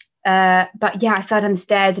but yeah, I fell down the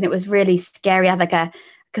stairs and it was really scary. I had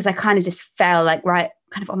because I kind of just fell like right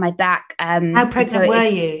kind of on my back. How pregnant were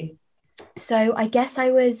you? So I guess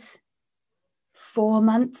I was 4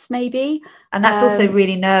 months maybe. And that's also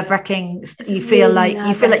really nerve-wracking. You feel like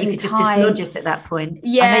you could just dislodge it at that point.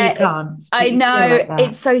 Yeah, I know you can't. I know,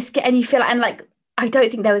 it's so scary, and you feel and like I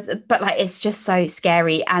don't think there was, but like it's just so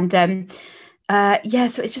scary. And so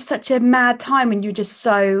it's just such a mad time when you're just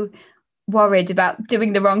so worried about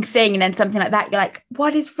doing the wrong thing, and then something like that, you're like,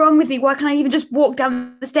 what is wrong with me? Why can't I even just walk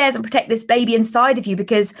down the stairs and protect this baby inside of you?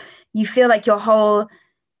 Because you feel like your whole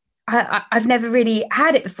I've never really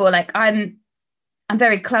had it before. Like I'm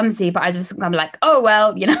very clumsy, but I'm like, oh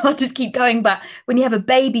well, I'll just keep going. But when you have a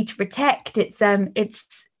baby to protect,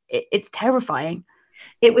 it's terrifying.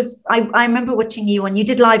 It was, I remember watching you when you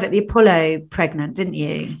did live at the Apollo pregnant, didn't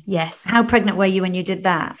you? Yes. How pregnant were you when you did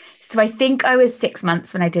that? So I think I was 6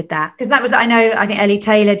 months when I did that. Because that was, I think Ellie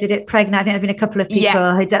Taylor did it pregnant. I think there've been a couple of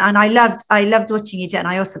people who did, and I loved watching you do it. And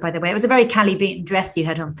I also, by the way, it was a very Callie Beaton dress you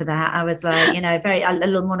had on for that. I was like, very, a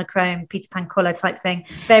little monochrome Peter Pan collar type thing.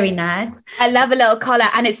 Very nice. I love a little collar,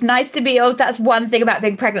 and it's nice to be, that's one thing about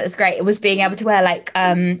being pregnant that's great. It was being able to wear like,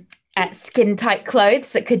 skin tight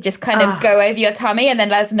clothes that could just kind of go over your tummy, and then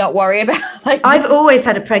let's not worry about like I've always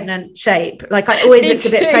had a pregnant shape. Like I always looked a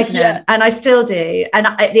bit pregnant, and I still do. And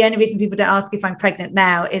the only reason people don't ask if I'm pregnant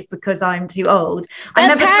now is because I'm too old.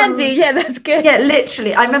 That's handy. That's good. Yeah,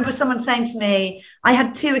 literally. I remember someone saying to me, I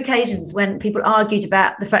had 2 occasions when people argued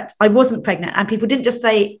about the fact I wasn't pregnant, and people didn't just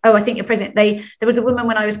say, "Oh, I think you're pregnant." There was a woman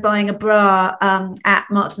when I was buying a bra at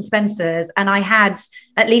Marks and Spencer's, and I had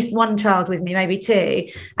at least one child with me, maybe 2,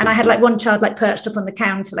 and I had like one child like perched up on the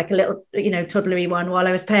counter, like a little, toddlery one, while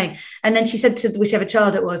I was paying. And then she said to whichever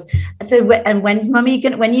child it was, "So, and when are you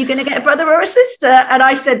going to get a brother or a sister?" And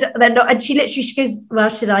I said, "They're not." And she goes, "Well,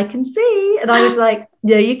 should I can see?" And I was like,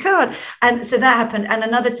 "No, you can't." And so that happened. And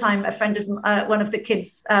another time, a friend of one of the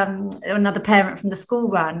kids, another parent from the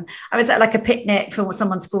school run, I was at like a picnic for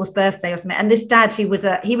someone's 4th birthday or something. And this dad, he was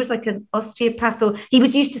like an osteopath, or he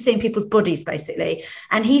was used to seeing people's bodies basically.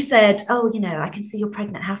 And he said, "Oh, I can see you're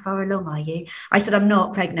pregnant. How far along are you?" I said, "I'm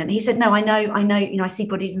not pregnant." He said, "No, I know, I see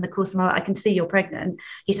bodies in the course of my life. I can see you're pregnant."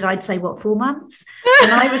 He said, "I'd say, what, 4 months?"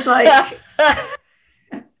 And I was like,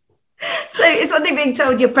 so it's one thing being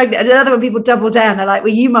told you're pregnant, and another when people double down, they're like,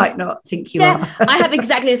 "Well, you might not think you are." I have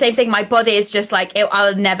exactly the same thing. My body is just like,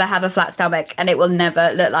 I'll never have a flat stomach, and it will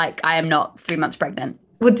never look like I am not 3 months pregnant.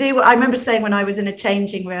 I remember saying when I was in a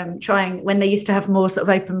changing room, when they used to have more sort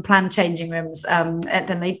of open plan changing rooms, then I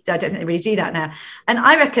don't think they really do that now. And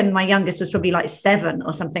I reckon my youngest was probably like 7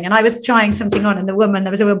 or something. And I was trying something on, and there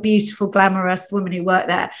was a real beautiful, glamorous woman who worked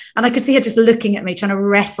there. And I could see her just looking at me, trying to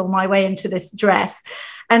wrestle my way into this dress.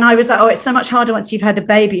 And I was like, "Oh, it's so much harder once you've had a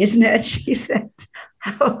baby, isn't it?" And she said,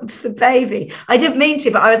 "How old's the baby?" I didn't mean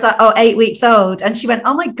to, but I was like, "Oh, 8 weeks old." And she went,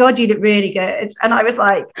 "Oh my God, you look really good." And I was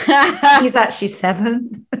like, "She's actually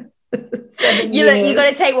 7." 7 years. You got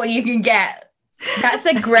to take what you can get. That's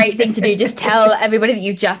a great thing to do. Just tell everybody that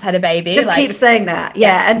you've just had a baby. Just keep saying that.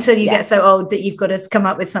 Yeah. Until you get so old that you've got to come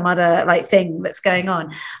up with some other like thing that's going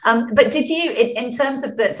on. But did you, in terms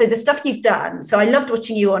of the stuff you've done, so I loved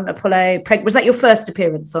watching you on Apollo. Was that your first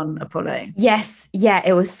appearance on Apollo? Yes. Yeah.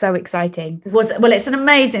 It was so exciting. Well, it's an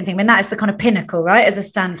amazing thing. I mean, that is the kind of pinnacle, right? As a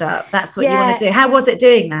stand-up, that's what you want to do. How was it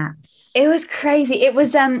doing that? It was crazy. It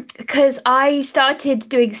was because I started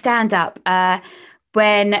doing stand-up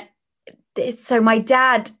so my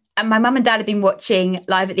dad and my mum and dad had been watching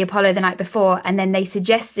Live at the Apollo the night before, and then they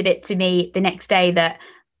suggested it to me the next day that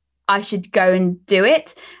I should go and do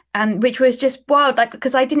it, which was just wild, like,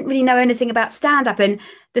 because I didn't really know anything about stand-up, and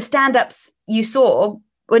the stand-ups you saw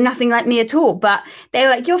were nothing like me at all. But they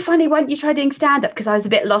were like, "You're funny, why don't you try doing stand-up?" Because I was a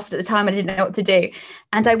bit lost at the time. I didn't know what to do.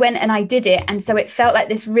 And I went and I did it. And so it felt like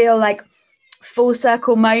this real like full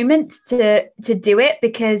circle moment to do it,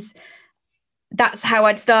 because that's how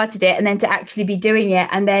I'd started it, and then to actually be doing it,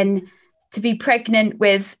 and then to be pregnant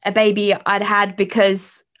with a baby I'd had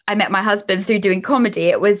because I met my husband through doing comedy.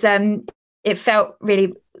 It was it felt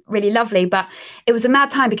really, really lovely, but it was a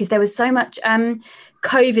mad time because there was so much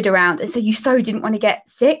COVID around, and so you didn't want to get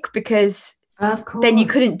sick, because of course then you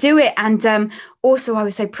couldn't do it. And also I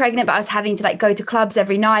was so pregnant, but I was having to like go to clubs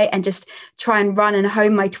every night and just try and run and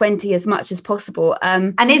home my 20 as much as possible.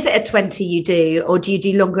 And is it a 20 you do, or do you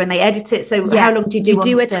do longer and they edit it? So how long do you do? You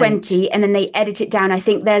do a 20 and then they edit it down. I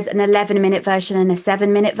think there's an 11-minute version and a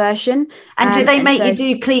 7-minute version. And do they make you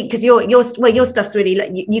do clean? Because your stuff's really like,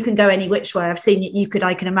 you can go any which way. I've seen it.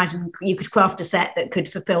 I can imagine you could craft a set that could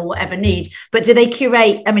fulfill whatever need. But do they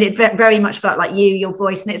curate? I mean, it very much felt like your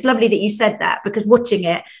voice, and it's lovely that you said that, because watching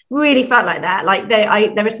it really felt like that. Like there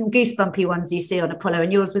are some goosebumpy ones you see on Apollo,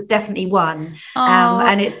 and yours was definitely one.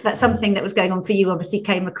 And it's that something that was going on for you obviously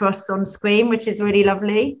came across on screen, which is really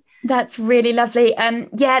lovely. That's really lovely.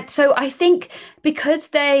 So I think because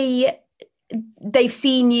they've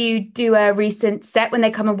seen you do a recent set when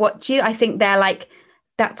they come and watch you, I think they're like,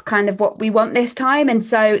 that's kind of what we want this time. And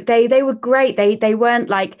so they were great. They weren't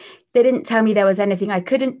like, they didn't tell me there was anything I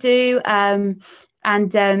couldn't do.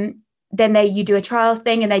 Then you do a trial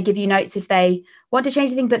thing and they give you notes if they want to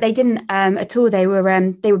change anything, but they didn't at all. They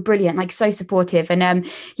were brilliant, like so supportive. And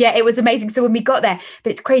it was amazing. So when we got there,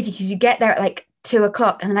 but it's crazy because you get there at like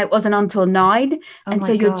 2:00 and then it wasn't until 9. And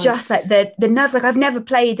so you're just like the nerves, like I've never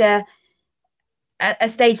played a a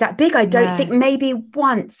stage that big. I don't think, maybe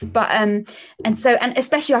once, but and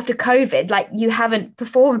especially after COVID, like you haven't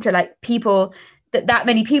performed to like people that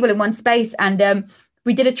many people in one space. And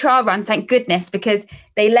we did a trial run, thank goodness, because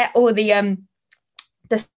they let all the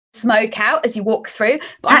smoke out as you walk through.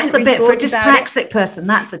 But that's the bit for a dyspraxic person.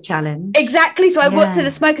 That's a challenge. Exactly. So I walked through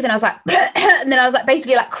the smoke, and then I was like, and then I was like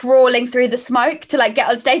basically like crawling through the smoke to like get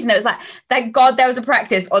on stage. And it was like, thank God there was a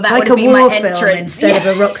practice, or that like would have been my entrance instead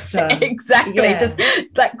of a rock star. Exactly. Just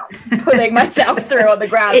like pulling myself through on the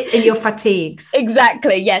ground in your fatigues.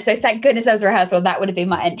 Exactly. Yeah. So thank goodness there was a rehearsal. That would have been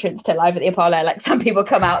my entrance to Live at the Apollo. Like some people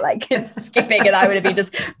come out like skipping, and I would have been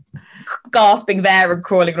just gasping there and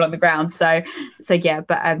crawling along the ground. So yeah,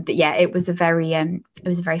 but yeah, it was a very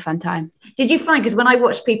fun time. Did you find, because when I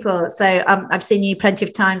watch people, so I've seen you plenty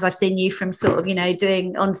of times, I've seen you from sort of, you know,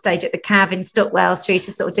 doing on stage at the Cav in Stockwell through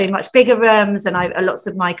to sort of doing much bigger rooms, and lots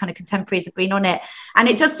of my kind of contemporaries have been on it, and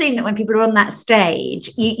it does seem that when people are on that stage,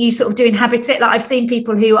 you sort of do inhabit it. Like I've seen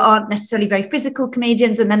people who aren't necessarily very physical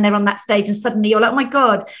comedians, and then they're on that stage and suddenly you're like, oh my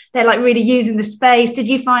God, they're like really using the space. Did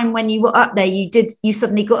you find when you were up there, you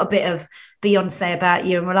suddenly got a bit of Beyonce about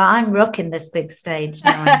you and were like, I'm rocking this big stage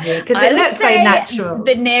now I'm here, because it looks very natural.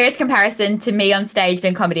 The nearest comparison to me on stage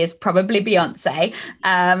doing comedy is probably Beyonce.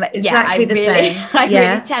 Exactly the same. I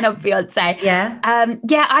really channel Beyonce.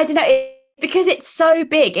 I don't know, because it's so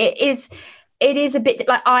big. It is a bit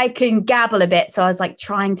like I can gabble a bit, so I was like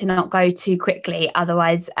trying to not go too quickly,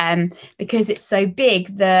 otherwise because it's so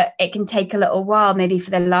big that it can take a little while maybe for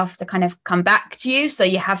the laugh to kind of come back to you, so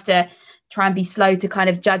you have to try and be slow to kind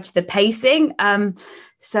of judge the pacing.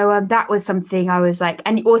 So that was something I was like,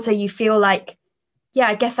 and also you feel like, yeah,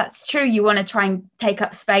 I guess that's true. You want to try and take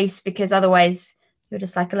up space, because otherwise you're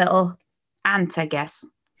just like a little ant, I guess.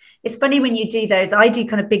 It's funny when you do those. I do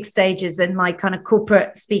kind of big stages in my kind of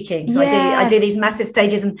corporate speaking. So I do these massive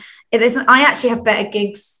stages, and I actually have better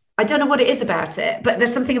gigs. I don't know what it is about it, but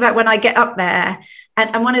there's something about when I get up there,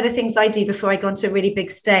 and one of the things I do before I go onto a really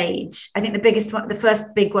big stage, I think the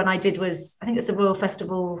first big one I did was, I think it was the Royal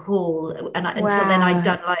Festival Hall, and until then I'd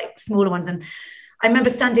done like smaller ones, and I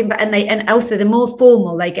remember standing back, and also the more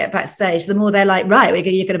formal they get backstage, the more they're like, right,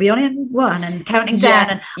 you're going to be on in one and counting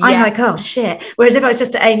down. And I'm like, oh shit. Whereas if I was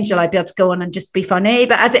just an angel, I'd be able to go on and just be funny.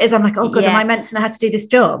 But as it is, I'm like, oh God, am I meant to know how to do this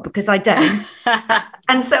job? Because I don't.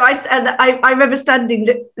 And so I remember standing,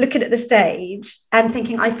 looking at the stage and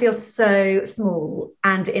thinking, I feel so small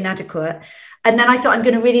and inadequate. And then I thought, I'm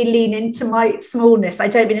going to really lean into my smallness. I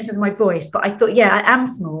don't mean it as my voice, but I thought, yeah, I am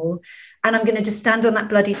small. And I'm going to just stand on that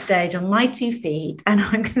bloody stage on my 2 feet, and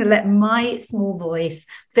I'm going to let my small voice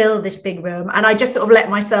fill this big room. And I just sort of let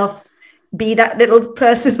myself be that little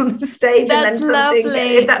person on the stage. That's and then something,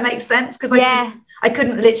 lovely. If that makes sense, because I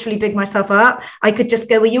couldn't literally big myself up. I could just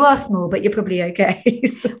go, well, you are small, but you're probably okay.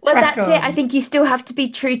 So well, that's it. I think you still have to be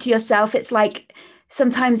true to yourself. It's like,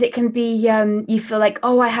 sometimes it can be you feel like,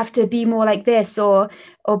 oh, I have to be more like this, or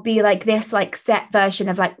be like this, like set version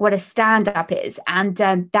of like what a stand-up is, and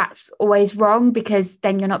that's always wrong, because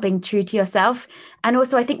then you're not being true to yourself. And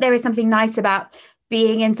also I think there is something nice about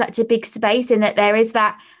being in such a big space, in that there is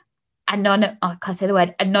that anonymity.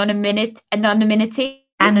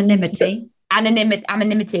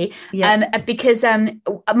 Because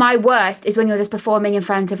my worst is when you're just performing in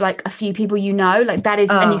front of like a few people, you know, like that is,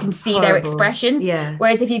 and you can see horrible. Their expressions.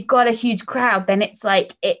 Whereas if you've got a huge crowd, then it's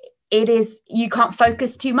like it is, you can't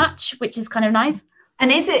focus too much, which is kind of nice. And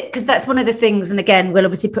is it, because that's one of the things, and again, we'll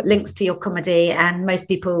obviously put links to your comedy, and most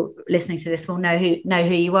people listening to this will know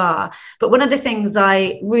who you are. But one of the things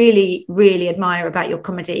I really, really admire about your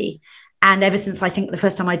comedy, and ever since I think the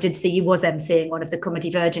first time I did see you was emceeing one of the Comedy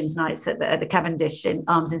Virgins nights at the Cavendish in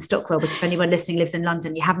Arms in Stockwell, which if anyone listening lives in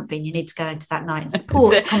London, you haven't been, you need to go into that night and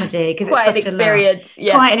support comedy, because it's quite an experience.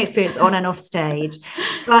 Quite an experience on and off stage.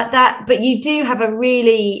 But you do have a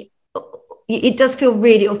really, it does feel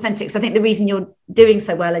really authentic. So I think the reason you're doing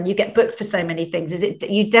so well and you get booked for so many things is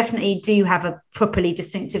you definitely do have a properly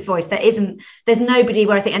distinctive voice. There's nobody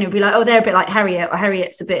where I think anyone would be like, oh, they're a bit like Harriet, or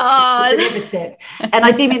Harriet's a bit derivative. And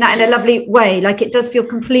I do mean that in a lovely way. Like, it does feel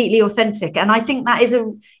completely authentic. And I think that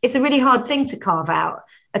it's a really hard thing to carve out,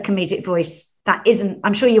 a comedic voice that isn't,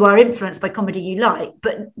 I'm sure you are influenced by comedy you like,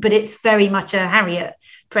 but it's very much a Harriet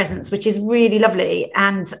presence, which is really lovely.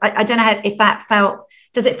 And I don't know if that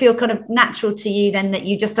does it feel kind of natural to you then, that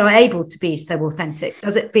you just are able to be so authentic?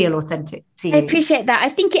 Does it feel authentic to you? I appreciate that. I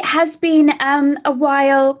think it has been a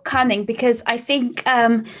while coming, because I think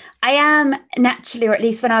I am naturally, or at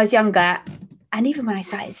least when I was younger, and even when I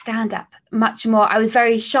started stand-up much more, I was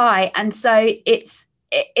very shy. And so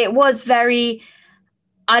it was very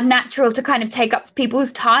unnatural to kind of take up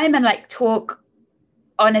people's time and like talk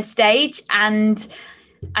on a stage, and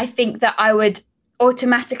I think that I would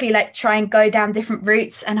automatically like try and go down different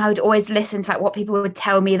routes, and I would always listen to like what people would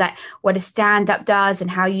tell me, like what a stand-up does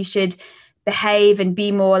and how you should behave and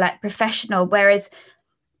be more like professional. Whereas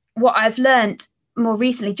what I've learned more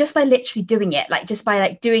recently, just by literally doing it, like just by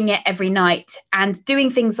like doing it every night and doing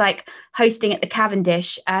things like hosting at the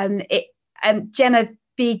Cavendish, Gemma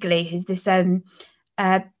Beagley, who's this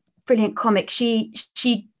brilliant comic, she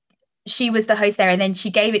was the host there, and then she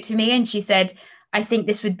gave it to me and she said, I think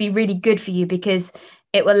this would be really good for you because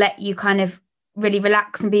it will let you kind of really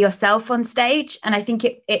relax and be yourself on stage. And I think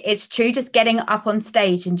it's true, just getting up on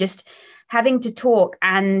stage and just having to talk,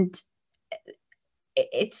 and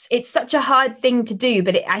it's such a hard thing to do,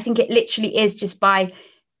 but I think it literally is, just by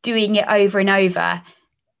doing it over and over,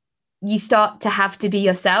 you start to have to be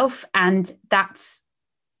yourself, and that's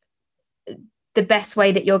the best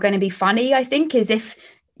way that you're going to be funny, I think, is if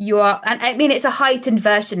you are. And I mean, it's a heightened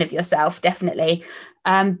version of yourself, definitely,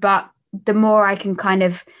 but the more I can kind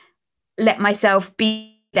of let myself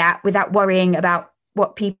be that without worrying about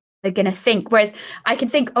what people are going to think. Whereas I can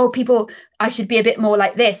think, oh, I should be a bit more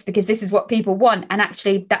like this because this is what people want, and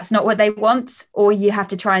actually that's not what they want. All you have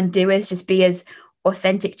to try and do is just be as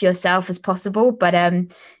authentic to yourself as possible, but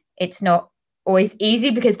it's not always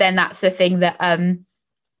easy, because then that's the thing that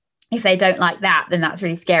if they don't like that, then that's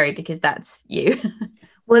really scary, because that's you.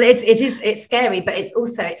 Well, it's scary, but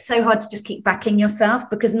it's so hard to just keep backing yourself,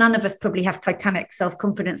 because none of us probably have titanic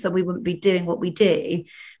self-confidence, or we wouldn't be doing what we do.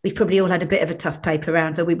 We've probably all had a bit of a tough paper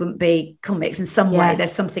round, or we wouldn't be comics in some way.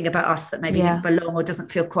 There's something about us that maybe didn't belong or doesn't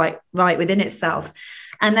feel quite right within itself.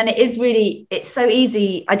 And then it's so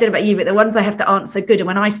easy. I don't know about you, but the ones I have that aren't so good. And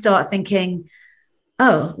when I start thinking,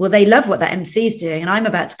 oh, well, they love what that MC is doing, and I'm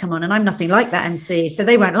about to come on and I'm nothing like that MC, so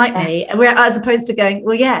they won't like me. As opposed to going,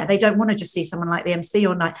 well, yeah, they don't want to just see someone like the MC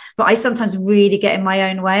all night. But I sometimes really get in my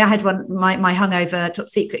own way. I had my hungover Top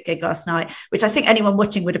Secret gig last night, which I think anyone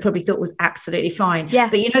watching would have probably thought was absolutely fine. Yeah.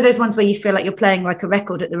 But you know those ones where you feel like you're playing like a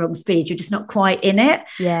record at the wrong speed, you're just not quite in it.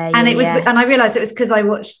 And I realized it was because I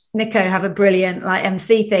watched Nico have a brilliant like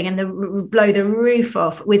MC thing and blow the roof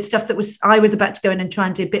off with stuff that I was about to go in and try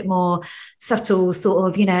and do a bit more subtle, sort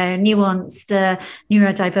of, nuanced,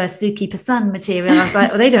 neurodiverse zookeeper son material. I was like,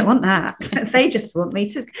 well, they don't want that. They just want me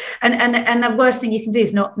to. And the worst thing you can do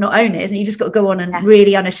is not own it, isn't it? You just got to go on and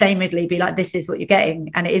really unashamedly be like, this is what you're getting,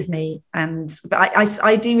 and it is me. But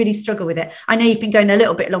I do really struggle with it. I know you've been going a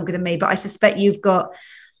little bit longer than me, but I suspect you've got.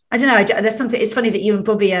 I don't know. There's something. It's funny that you and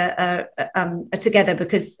Bobby are together,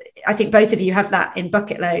 because I think both of you have that in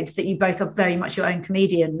bucket loads, that you both are very much your own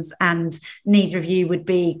comedians, and neither of you would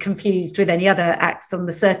be confused with any other acts on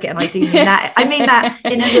the circuit. And I do mean that. I mean that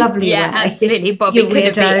in a lovely way. Yeah, absolutely. Bobby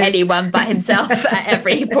couldn't be anyone but himself at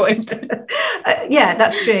every point. Yeah,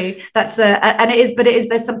 that's true. That's and it is. But it is.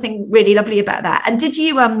 There's something really lovely about that. And did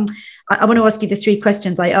you? I want to ask you the 3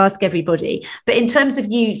 questions I ask everybody. But in terms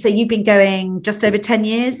of you, so you've been going just over 10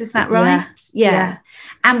 years. Is that right? Yeah.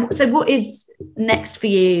 And so what is next for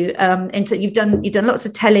you? You've done lots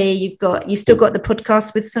of telly, you've still got the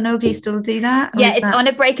podcast with Sunil. Do you still do that? Yeah, it's on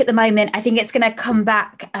a break at the moment. I think it's going to come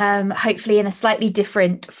back hopefully in a slightly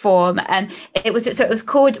different form. It was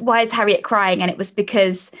called Why Is Harriet Crying? And it was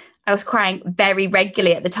because I was crying very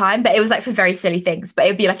regularly at the time, but it was like for very silly things, but it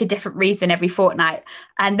would be like a different reason every fortnight.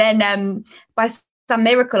 And then by some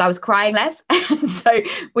miracle I was crying less, and so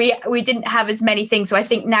we didn't have as many things. So I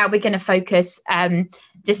think now we're going to focus,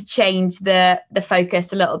 just change the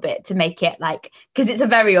focus a little bit to make it like, because it's a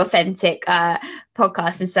very authentic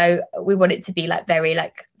podcast, and so we want it to be like very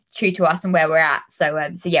like true to us and where we're at. So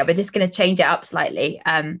yeah, we're just going to change it up slightly,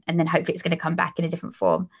 and then hopefully it's going to come back in a different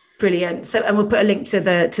form. Brilliant. So, and we'll put a link to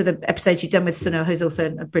the episodes you've done with Sunil, who's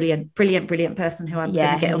also a brilliant person who I'm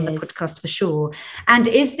going to get on the podcast for sure. And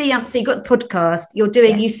is so you got the podcast you're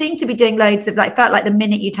doing, you seem to be doing loads of like, felt like the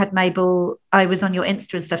minute you'd had Mabel, I was on your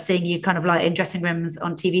Insta and stuff, seeing you kind of like in dressing rooms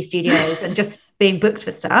on TV studios and just being booked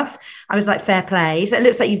for stuff. I was like, fair play. So it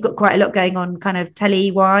looks like you've got quite a lot going on kind of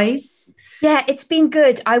telly wise. Yeah, it's been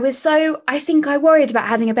good. I think I worried about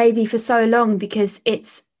having a baby for so long, because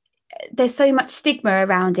there's so much stigma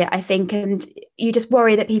around it, I think, and you just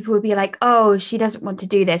worry that people will be like, oh, she doesn't want to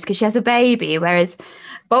do this because she has a baby, whereas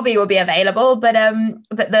Bobby will be available, but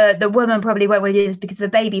the woman probably won't want to do this because of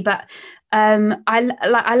a baby. But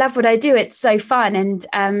I love what I do. It's so fun,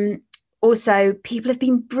 and also people have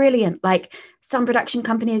been brilliant. Like some production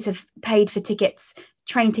companies have paid for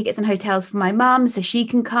train tickets and hotels for my mum so she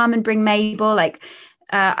can come and bring Mabel. Like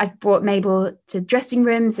I've brought Mabel to dressing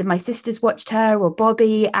rooms and my sisters watched her, or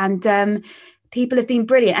Bobby, and people have been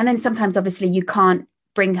brilliant. And then sometimes obviously you can't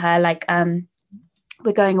bring her, like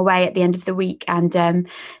we're going away at the end of the week, and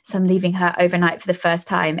so I'm leaving her overnight for the first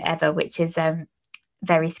time ever, which is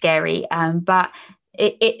very scary. But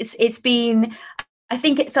it's been, I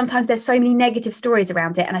think sometimes there's so many negative stories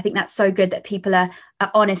around it, and I think that's so good that people are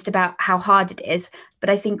honest about how hard it is. But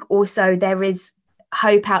I think also there is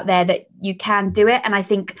hope out there that you can do it. And I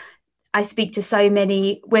think I speak to so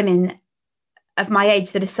many women of my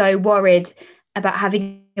age that are so worried about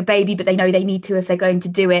having a baby, but they know they need to if they're going to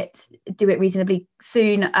do it reasonably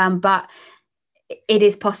soon. But it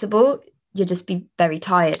is possible. You'll just be very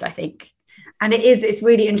tired, I think. And it's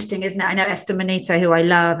really interesting, isn't it? I know Esther Manito, who I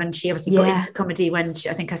love, and she obviously got into comedy when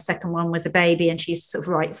I think her second one was a baby, and she used to sort of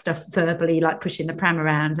write stuff verbally, like pushing the pram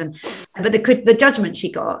around. But the judgment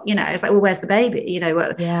she got, it's like, well, where's the baby?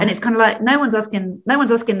 And it's kind of like no one's asking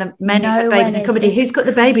the men who've had babies in comedy, who's got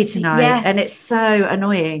the baby tonight? Yeah. And it's so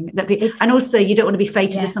annoying and also you don't want to be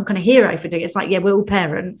fated as some kind of hero for doing it. It's like, we're all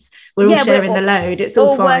parents, we're all sharing the load. It's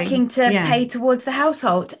all fine. Working to pay towards the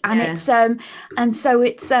household, and it's and so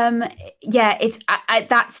it's it's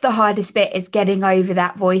that's the hardest bit, is getting over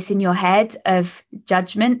that voice in your head of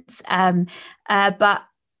judgments. But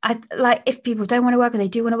I like, if people don't want to work or they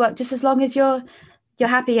do want to work, just as long as you're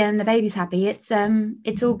happy and the baby's happy, it's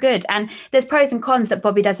all good. And there's pros and cons that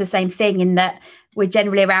Bobby does the same thing, in that we're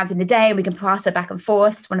generally around in the day and we can pass her back and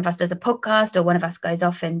forth. One of us does a podcast, or one of us goes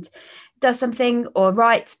off and does something or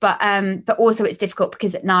writes. But also it's difficult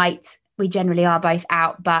because at night we generally are both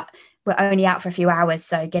out, but we're only out for a few hours,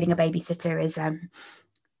 so getting a babysitter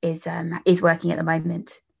is working at the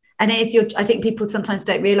moment. And it is I think people sometimes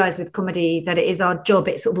don't realise with comedy that it is our job.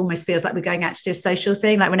 It sort of almost feels like we're going out to do a social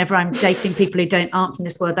thing. Like whenever I'm dating people who aren't from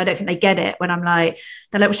this world, I don't think they get it when I'm like,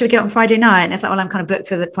 they're like, well, should we get on Friday night? And it's like, well, I'm kind of booked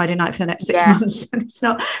for the Friday night for the next 6 months.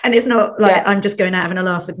 And it's not like I'm just going out having a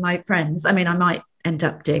laugh with my friends. I mean, I might end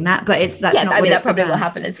up doing that, but that's not what that probably will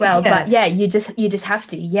happen as well. But you just have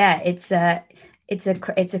to. It's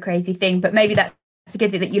a crazy thing, but maybe that's a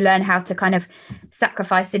good thing, that you learn how to kind of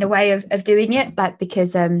sacrifice in a way of doing it, like,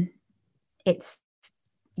 because it's,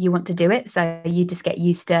 you want to do it, so you just get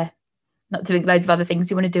used to not doing loads of other things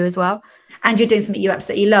you want to do as well. And you're doing something you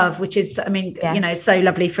absolutely love, which is, I mean, so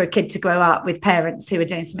lovely for a kid to grow up with parents who are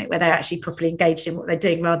doing something where they're actually properly engaged in what they're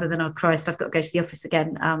doing, rather than, oh Christ, I've got to go to the office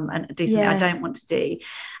again and do something I don't want to do.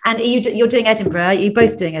 And you're doing Edinburgh. Are you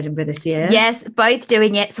both doing Edinburgh this year? Yes, both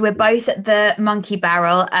doing it. So we're both at the Monkey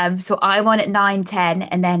Barrel. So I'm on at 9:10,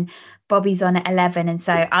 and then Bobby's on at 11. And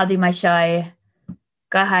so I'll do my show,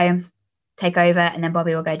 go home, take over, and then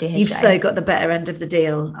Bobby will go do his show. You've so got the better end of the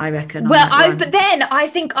deal, I reckon. Well, but then I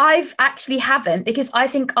think I've actually haven't, because I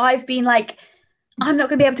think I've been like, I'm not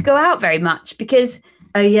going to be able to go out very much, because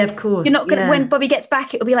of course, you're not going to, when Bobby gets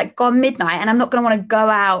back, it'll be like gone midnight, and I'm not going to want to go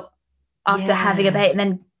out after having a baby, and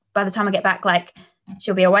then by the time I get back, like,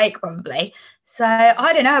 she'll be awake probably. So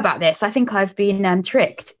I don't know about this. I think I've been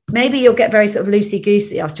tricked. Maybe you'll get very sort of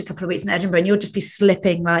loosey-goosey after a couple of weeks in Edinburgh, and you'll just be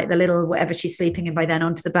slipping like the little whatever she's sleeping in by then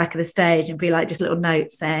onto the back of the stage, and be like just little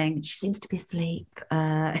notes saying she seems to be asleep.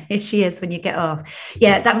 Here she is when you get off.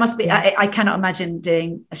 Yeah, that must be. I cannot imagine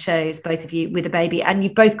doing shows, both of you, with a baby, and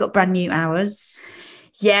you've both got brand new hours.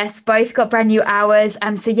 Yes, both got brand new hours.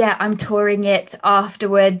 So I'm touring it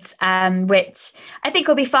afterwards, which I think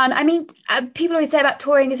will be fun. I mean, people always say about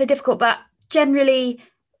touring is so difficult, but generally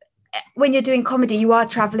when you're doing comedy, you are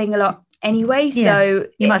traveling a lot anyway. So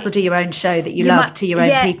you might as well do your own show that you love to your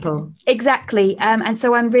own people. Exactly. And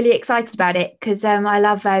so I'm really excited about it, because I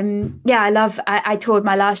toured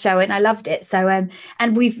my last show and I loved it. So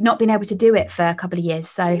and we've not been able to do it for a couple of years.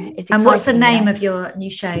 So it's exciting. And what's the name of your new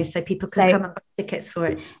show, so people can come and buy tickets for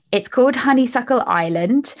it? It's called Honeysuckle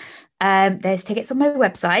Island. There's tickets on my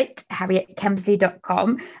website,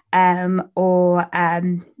 harrietkemsley.com, or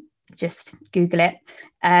just Google it.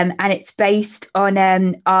 And it's based on,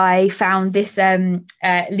 I found this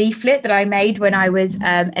leaflet that I made when I was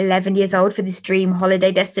 11 years old for this dream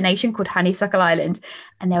holiday destination called Honeysuckle Island.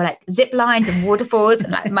 And there were like zip lines and waterfalls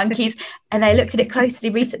and like monkeys. And I looked at it closely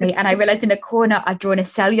recently, and I realized in a corner I'd drawn a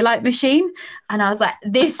cellulite machine. And I was like,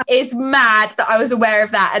 this is mad that I was aware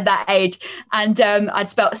of that at that age. And I'd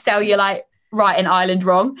spelt cellulite right and island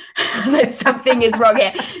wrong. I was like, something is wrong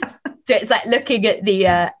here. So it's like looking at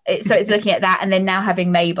it's looking at that, and then now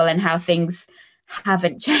having Mabel and how things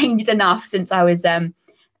haven't changed enough since I was a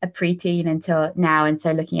preteen until now, and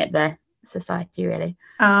so looking at the society really.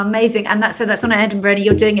 Amazing. And that's on Edinburgh.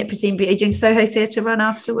 You're doing it presumably. Are you doing Soho Theatre Run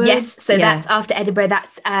afterwards? Yes. So that's after Edinburgh.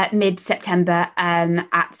 That's mid-September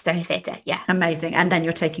at Soho Theatre. Yeah. Amazing. And then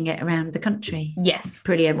you're taking it around the country. Yes.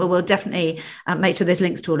 Brilliant. Well, we'll definitely make sure there's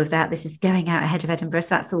links to all of that. This is going out ahead of Edinburgh,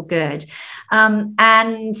 so that's all good. And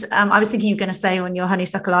I was thinking you were going to say on your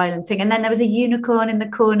Honeysuckle Island thing, and then there was a unicorn in the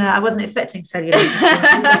corner. I wasn't expecting cellular.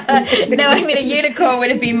 No, I mean, a unicorn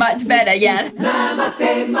would have been much better. Yeah.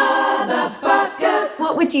 Namaste, motherfuckers.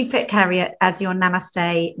 What would you pick, Harriet, as your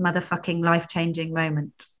namaste motherfucking life-changing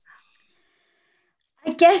moment?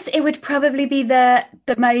 I guess it would probably be the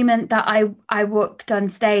moment that I walked on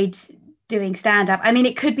stage doing stand-up. I mean,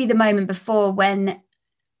 it could be the moment before when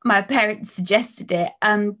my parents suggested it.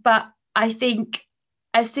 But I think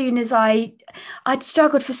as soon as I'd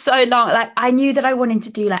struggled for so long, like I knew that I wanted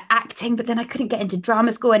to do like acting, but then I couldn't get into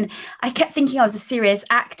drama school. And I kept thinking I was a serious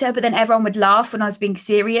actor, but then everyone would laugh when I was being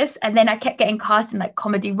serious. And then I kept getting cast in like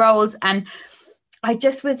comedy roles. And I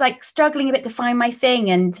just was like struggling a bit to find my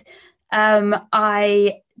thing. And then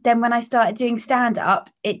when I started doing stand-up,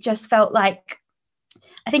 it just felt like,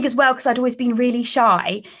 I think as well, because I'd always been really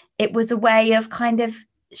shy, it was a way of kind of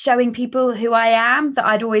showing people who I am that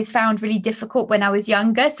I'd always found really difficult when I was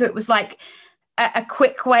younger. So it was like a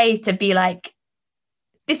quick way to be like,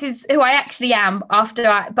 this is who I actually am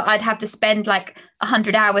but I'd have to spend like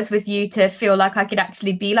 100 hours with you to feel like I could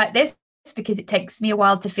actually be like this, because it takes me a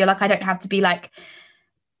while to feel like I don't have to be like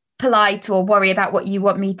polite or worry about what you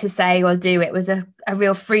want me to say or do. It was a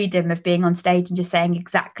real freedom of being on stage and just saying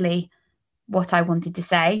exactly what I wanted to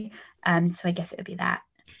say. So I guess it would be that.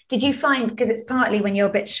 Did you find, because it's partly when you're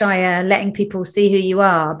a bit shyer, letting people see who you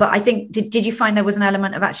are, but I think, did you find there was an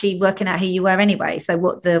element of actually working out who you were anyway? So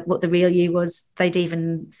what the real you was, they'd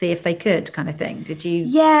even see if they could, kind of thing. Did you?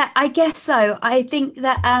 Yeah, I guess so. I think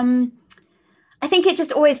that, I think it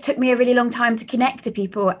just always took me a really long time to connect to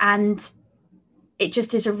people, and it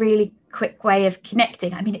just is a really quick way of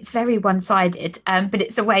connecting. I mean, it's very one-sided, but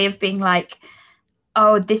it's a way of being like,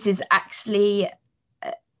 oh, this is actually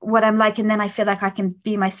what I'm like, and then I feel like I can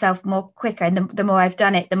be myself more quicker, and the more I've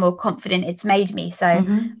done it, the more confident it's made me. So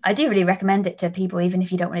I do really recommend it to people, even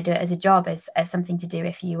if you don't want to do it as a job, as something to do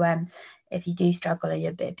if you do struggle or you're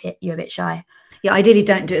a bit shy. Yeah, ideally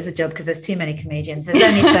don't do it as a job, because there's too many comedians. There's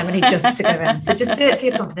only so many jobs to go around. So just do it for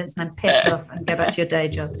your confidence and then piss off and go back to your day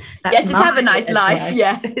job. That's just have a nice life.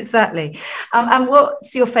 Yeah, exactly. And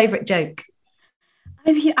what's your favourite joke?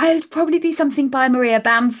 I mean, I'd probably be something by Maria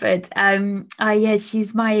Bamford.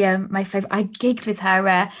 She's my favourite. I gigged with her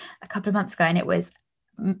a couple of months ago, and it was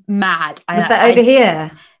mad. Was that over here?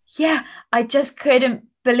 Yeah, I just couldn't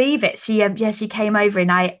believe it. She came over,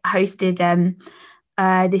 and I hosted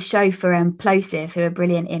this show for Plosive, who are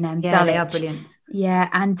brilliant in Dulwich. They are brilliant. Yeah,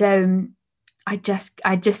 and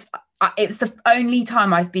it was the only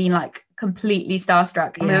time I've been like completely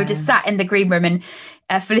starstruck, and we were just sat in the green room, and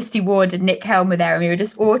Felicity Ward and Nick Helm were there, and we were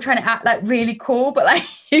just all trying to act like really cool, but like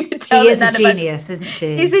you could tell she is a genius, isn't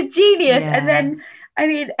she? She's a genius. And then I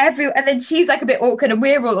mean and then she's like a bit awkward, and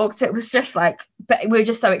we're all awkward, so it was just like, but we were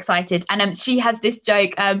just so excited. And she has this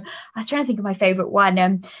joke, I was trying to think of my favorite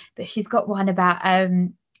one, but she's got one about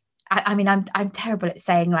I'm terrible at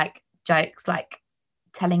saying like jokes, like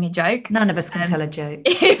telling a joke. None of us can tell a joke.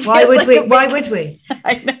 Why would we?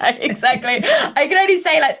 I know, exactly. I can only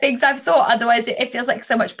say like things I've thought, otherwise it feels like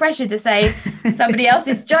so much pressure to say somebody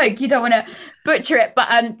else's joke. You don't want to butcher it.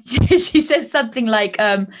 But she says something like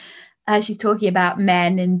she's talking about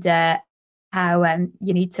men and how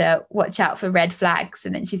you need to watch out for red flags,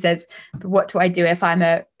 and then she says, but what do I do if I'm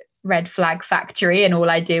a red flag factory and all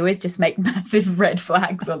I do is just make massive red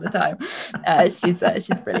flags all the time?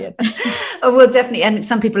 She's brilliant. Oh, well, definitely. And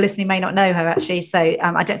some people listening may not know her actually, so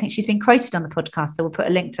I don't think she's been quoted on the podcast, so we'll put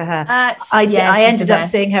a link to her. I ended up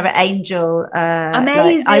seeing her at Angel.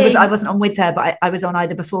 Amazing. I wasn't on with her, but I was on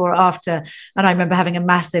either before or after, and I remember having a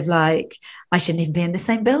massive like, I shouldn't even be in the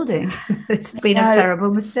same building. It's been a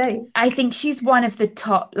terrible mistake. I think she's one of the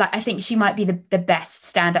top, like I think she might be the best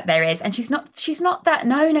stand-up there is, and she's not that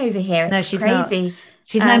known over here. No, she's crazy. Not.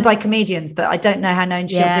 She's known by comedians, but I don't know how known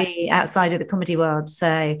she'll be outside of the comedy world.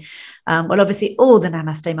 So, well, obviously all the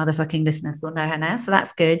Namaste motherfucking listeners will know her now. So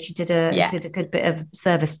that's good. You did a good bit of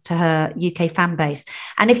service to her UK fan base.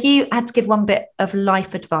 And if you had to give one bit of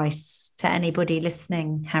life advice to anybody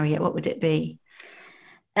listening, Harriet, what would it be?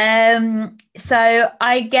 So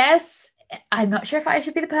I guess I'm not sure if I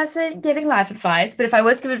should be the person giving life advice, but if I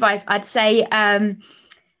was to give advice, I'd say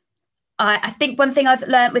I think one thing I've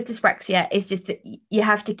learned with dyspraxia is just that you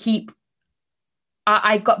have to keep.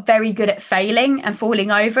 I got very good at failing and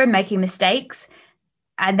falling over and making mistakes,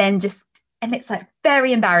 and then and it's like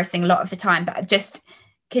very embarrassing a lot of the time, but just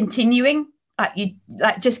continuing.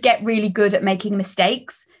 Just get really good at making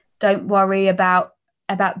mistakes. Don't worry about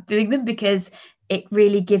doing them, because it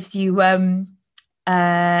really gives you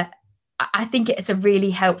I think it's a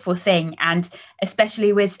really helpful thing. And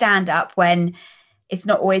especially with stand-up, when it's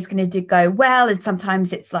not always going to go well, and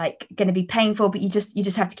sometimes it's like going to be painful, but you just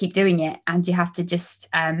have to keep doing it, and you have to just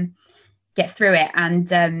get through it.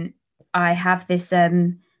 And I have this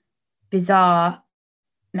bizarre,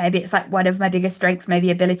 maybe it's like one of my biggest strengths,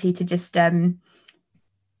 maybe ability to just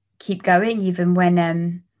keep going even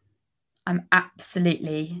when I'm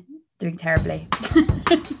absolutely doing terribly.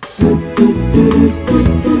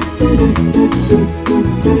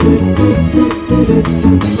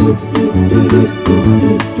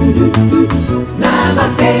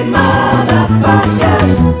 Namaste, motherfucker.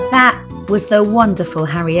 That was the wonderful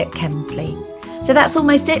Harriet Kemsley. So that's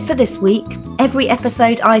almost it for this week. Every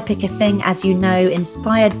episode I pick a thing, as you know,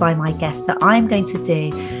 inspired by my guest that I'm going to do.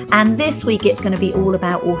 And this week it's going to be all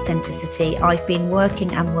about authenticity. I've been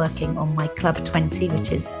working on my Club 20,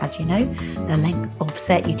 which is, as you know, the length of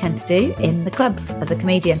set you tend to do in the clubs as a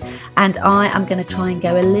comedian. And I am going to try and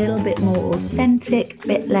go a little bit more authentic,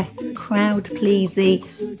 bit less crowd pleasy,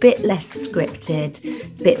 bit less scripted,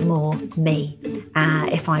 bit more me.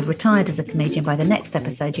 If I've retired as a comedian by the next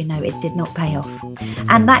episode, you know it did not pay off.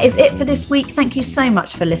 And that is it for this week. Thank you so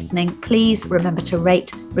much for listening. Please remember to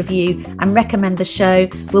rate, review and recommend the show.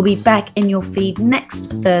 We'll be back in your feed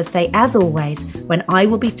next Thursday, as always, when I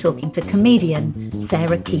will be talking to comedian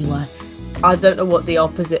Sarah Keyworth. I don't know what the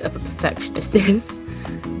opposite of a perfectionist is,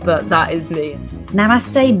 but that is me.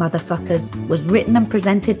 Namaste, Motherfuckers was written and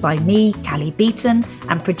presented by me, Callie Beaton,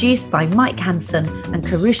 and produced by Mike Hansen and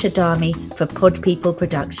Karusha Dami for Pod People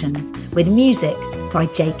Productions, with music by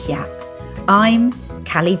Jake Yap. I'm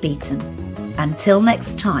Callie Beaton. Until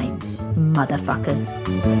next time, motherfuckers.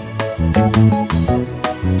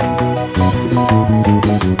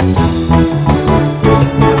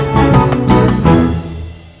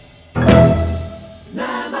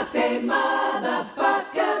 Namaste,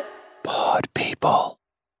 motherfuckers. Pod People.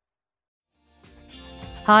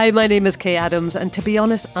 Hi, my name is Kay Adams, and to be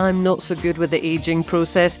honest, I'm not so good with the ageing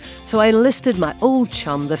process, so I enlisted my old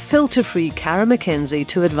chum, the filter-free Cara McKenzie,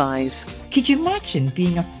 to advise. Could you imagine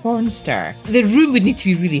being a porn star? The room would need to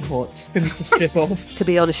be really hot for me to strip off. To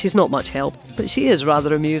be honest, she's not much help, but she is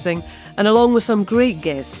rather amusing. And along with some great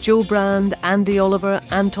guests, Joe Brand, Andy Oliver,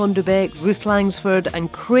 Anton Dubeck, Ruth Langsford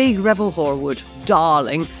and Craig Revel-Horwood,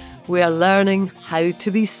 darling, we are learning how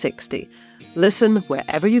to be 60. Listen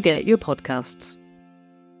wherever you get your podcasts.